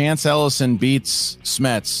what, if Chance Ellison beats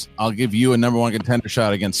Smets, I'll give you a number 1 contender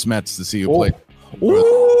shot against Smets to see who plays.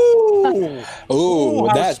 Ooh,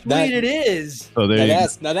 how sweet it is. So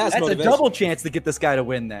that's a double chance to get this guy to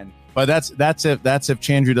win then. But that's if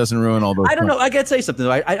Chandru doesn't ruin all those. I don't know. I gotta say something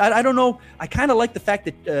though. I don't know. I kind of like the fact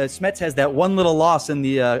that Smets has that one little loss in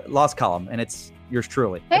the loss column, and it's yours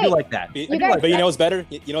truly. Hey, I do like that. But you know what's better?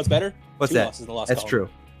 What's 2 that? losses in the loss That's column. true.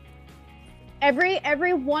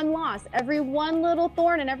 Every one loss, every one little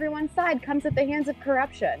thorn in everyone's side comes at the hands of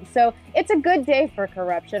corruption. So it's a good day for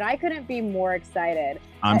corruption. I couldn't be more excited.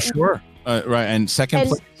 I'm sure. Right, and second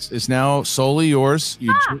place is now solely yours.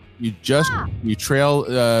 You trail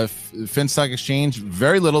Finstock Exchange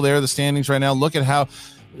very little there. The standings right now. Look at how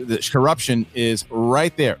the corruption is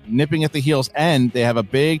right there, nipping at the heels, and they have a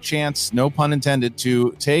big chance, no pun intended,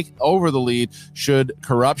 to take over the lead should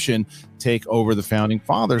corruption take over the Founding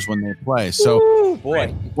Fathers when they play. So,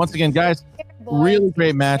 once again, guys, really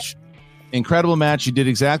great match. Incredible match. You did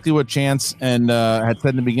exactly what Chance and had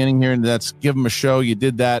said in the beginning here, and that's give them a show. You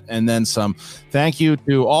did that and then some. Thank you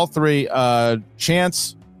to all 3.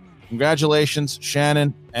 Chance, congratulations.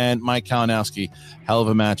 Shannon and Mike Kalinowski. Hell of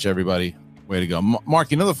a match, everybody. Way to go. Mark,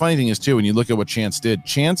 the funny thing is, too, when you look at what Chance did,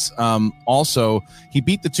 Chance also, he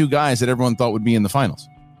beat the 2 guys that everyone thought would be in the finals.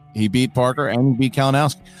 He beat Parker and he beat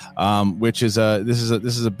Kalinowski, which is this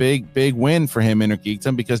is a big win for him in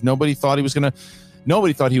Geekdom because nobody thought he was going to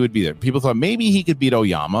nobody thought he would be there. People thought maybe he could beat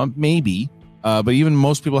Oyama, maybe. But even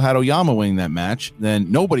most people had Oyama winning that match.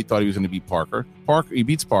 Then nobody thought he was going to beat Parker. He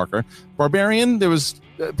beats Parker. Barbarian, there was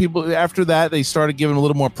people after that, they started giving him a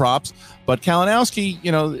little more props. But Kalinowski,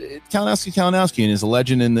 Kalinowski is a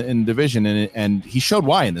legend in the division, and he showed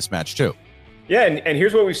why in this match too. Yeah, and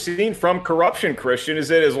here's what we've seen from Corruption, Christian, is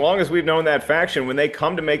that as long as we've known that faction, when they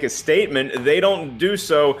come to make a statement, they don't do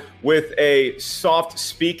so with a soft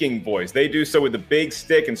speaking voice. They do so with a big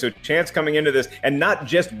stick. And so Chance coming into this and not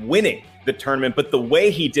just winning the tournament, but the way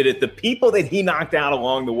he did it, the people that he knocked out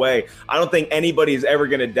along the way, I don't think anybody's ever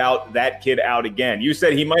going to doubt that kid out again. You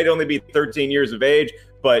said he might only be 13 years of age,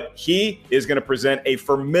 but he is going to present a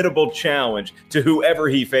formidable challenge to whoever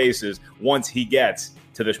he faces once he gets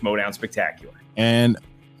to the Schmoedown Spectacular. And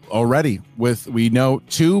already we know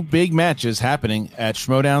 2 big matches happening at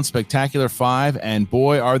Schmoedown Spectacular 5, and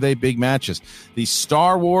boy, are they big matches. The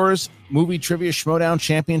Star Wars Movie Trivia Schmoedown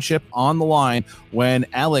Championship on the line when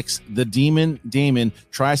Alex the Demon Damon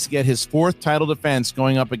tries to get his 4th title defense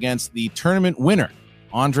going up against the tournament winner,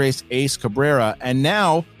 Andres Ace Cabrera, and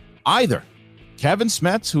now either Kevin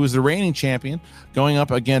Smets, who is the reigning champion, going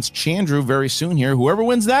up against Chandru very soon here. Whoever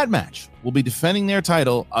wins that match will be defending their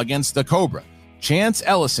title against the Cobra, Chance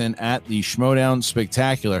Ellison, at the Schmoedown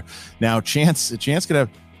Spectacular. Now, Chance could have,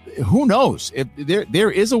 who knows? If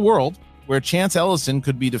there is a world where Chance Ellison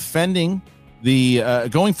could be defending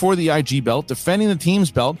going for the IG belt, defending the team's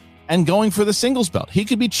belt, and going for the singles belt. He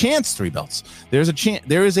could be Chance 3 belts. There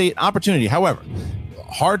is an opportunity. However,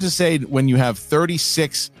 hard to say when you have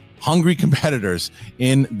 36 hungry competitors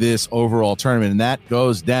in this overall tournament, and that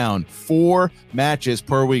goes down 4 matches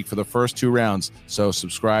per week for the first 2 rounds. So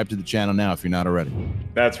subscribe to the channel now if you're not already.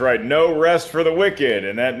 That's right, no rest for the wicked,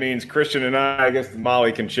 and that means Christian and I guess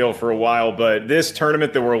Molly can chill for a while, but this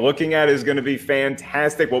tournament that we're looking at is going to be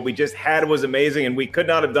fantastic. What we just had was amazing, and we could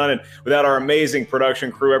not have done it without our amazing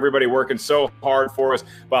production crew, everybody working so hard for us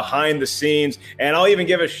behind the scenes. And I'll even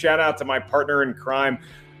give a shout out to my partner in crime,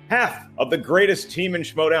 half of the greatest team in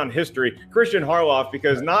Schmoedown history, Christian Harloff,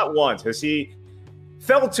 because not once has he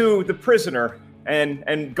fell to the prisoner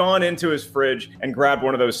and gone into his fridge and grabbed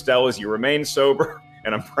one of those Stellas. You remain sober,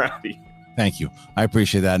 and I'm proud of you. Thank you. I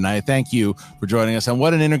appreciate that. And I thank you for joining us. And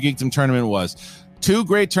what an Inner Geekdom tournament was. 2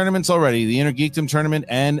 great tournaments already, the Inner Geekdom tournament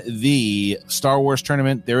and the Star Wars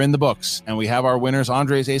tournament. They're in the books, and we have our winners.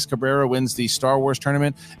 Andres Ace Cabrera wins the Star Wars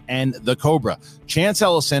tournament and the Cobra. Chance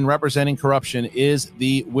Ellison, representing Corruption, is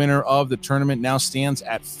the winner of the tournament, now stands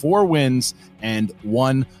at 4 wins and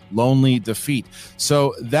 1 lonely defeat.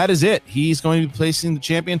 So that is it. He's going to be placing the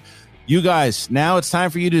champion. You guys, now it's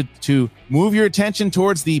time for you to move your attention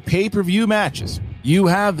towards the pay-per-view matches. You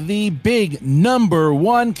have the big number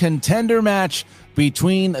 1 contender match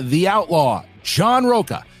between the Outlaw, John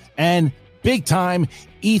Roca, and big-time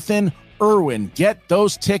Ethan Irwin. Get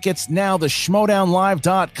those tickets now, the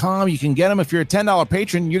schmoedownlive.com. You can get them if you're a $10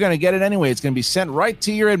 patron. You're going to get it anyway. It's going to be sent right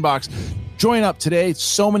to your inbox. Join up today.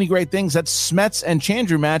 So many great things. That Smets and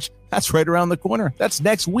Chandru match, that's right around the corner. That's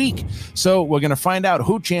next week. So we're going to find out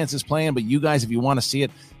who Chance is playing, but you guys, if you want to see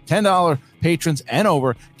it, $10 patrons and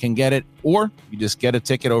over can get it, or you just get a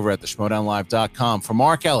ticket over at the schmoedownlive.com. For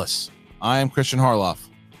Mark Ellis, I am Christian Harloff.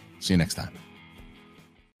 See you next time.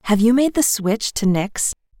 Have you made the switch to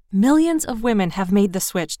Knix? Millions of women have made the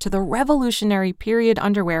switch to the revolutionary period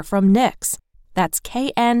underwear from Knix. That's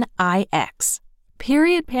Knix.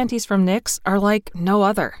 Period panties from Knix are like no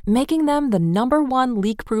other, making them the #1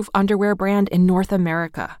 leak-proof underwear brand in North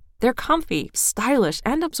America. They're comfy, stylish,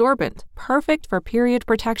 and absorbent, perfect for period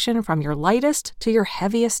protection from your lightest to your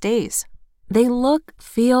heaviest days. They look,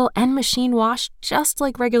 feel, and machine wash just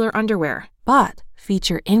like regular underwear, but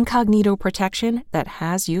feature incognito protection that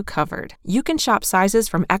has you covered. You can shop sizes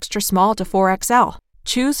from extra small to 4XL.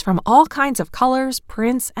 Choose from all kinds of colors,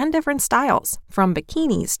 prints, and different styles, from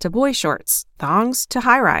bikinis to boy shorts, thongs to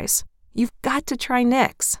high-rise. You've got to try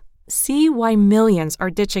Knix. See why millions are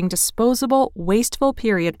ditching disposable, wasteful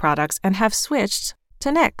period products and have switched to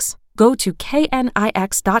Knix. Go to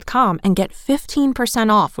knix.com and get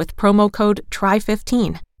 15% off with promo code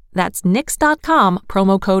TRY15. That's knix.com,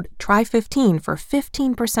 promo code TRY15 for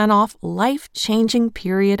 15% off life-changing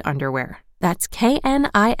period underwear. That's knix.com.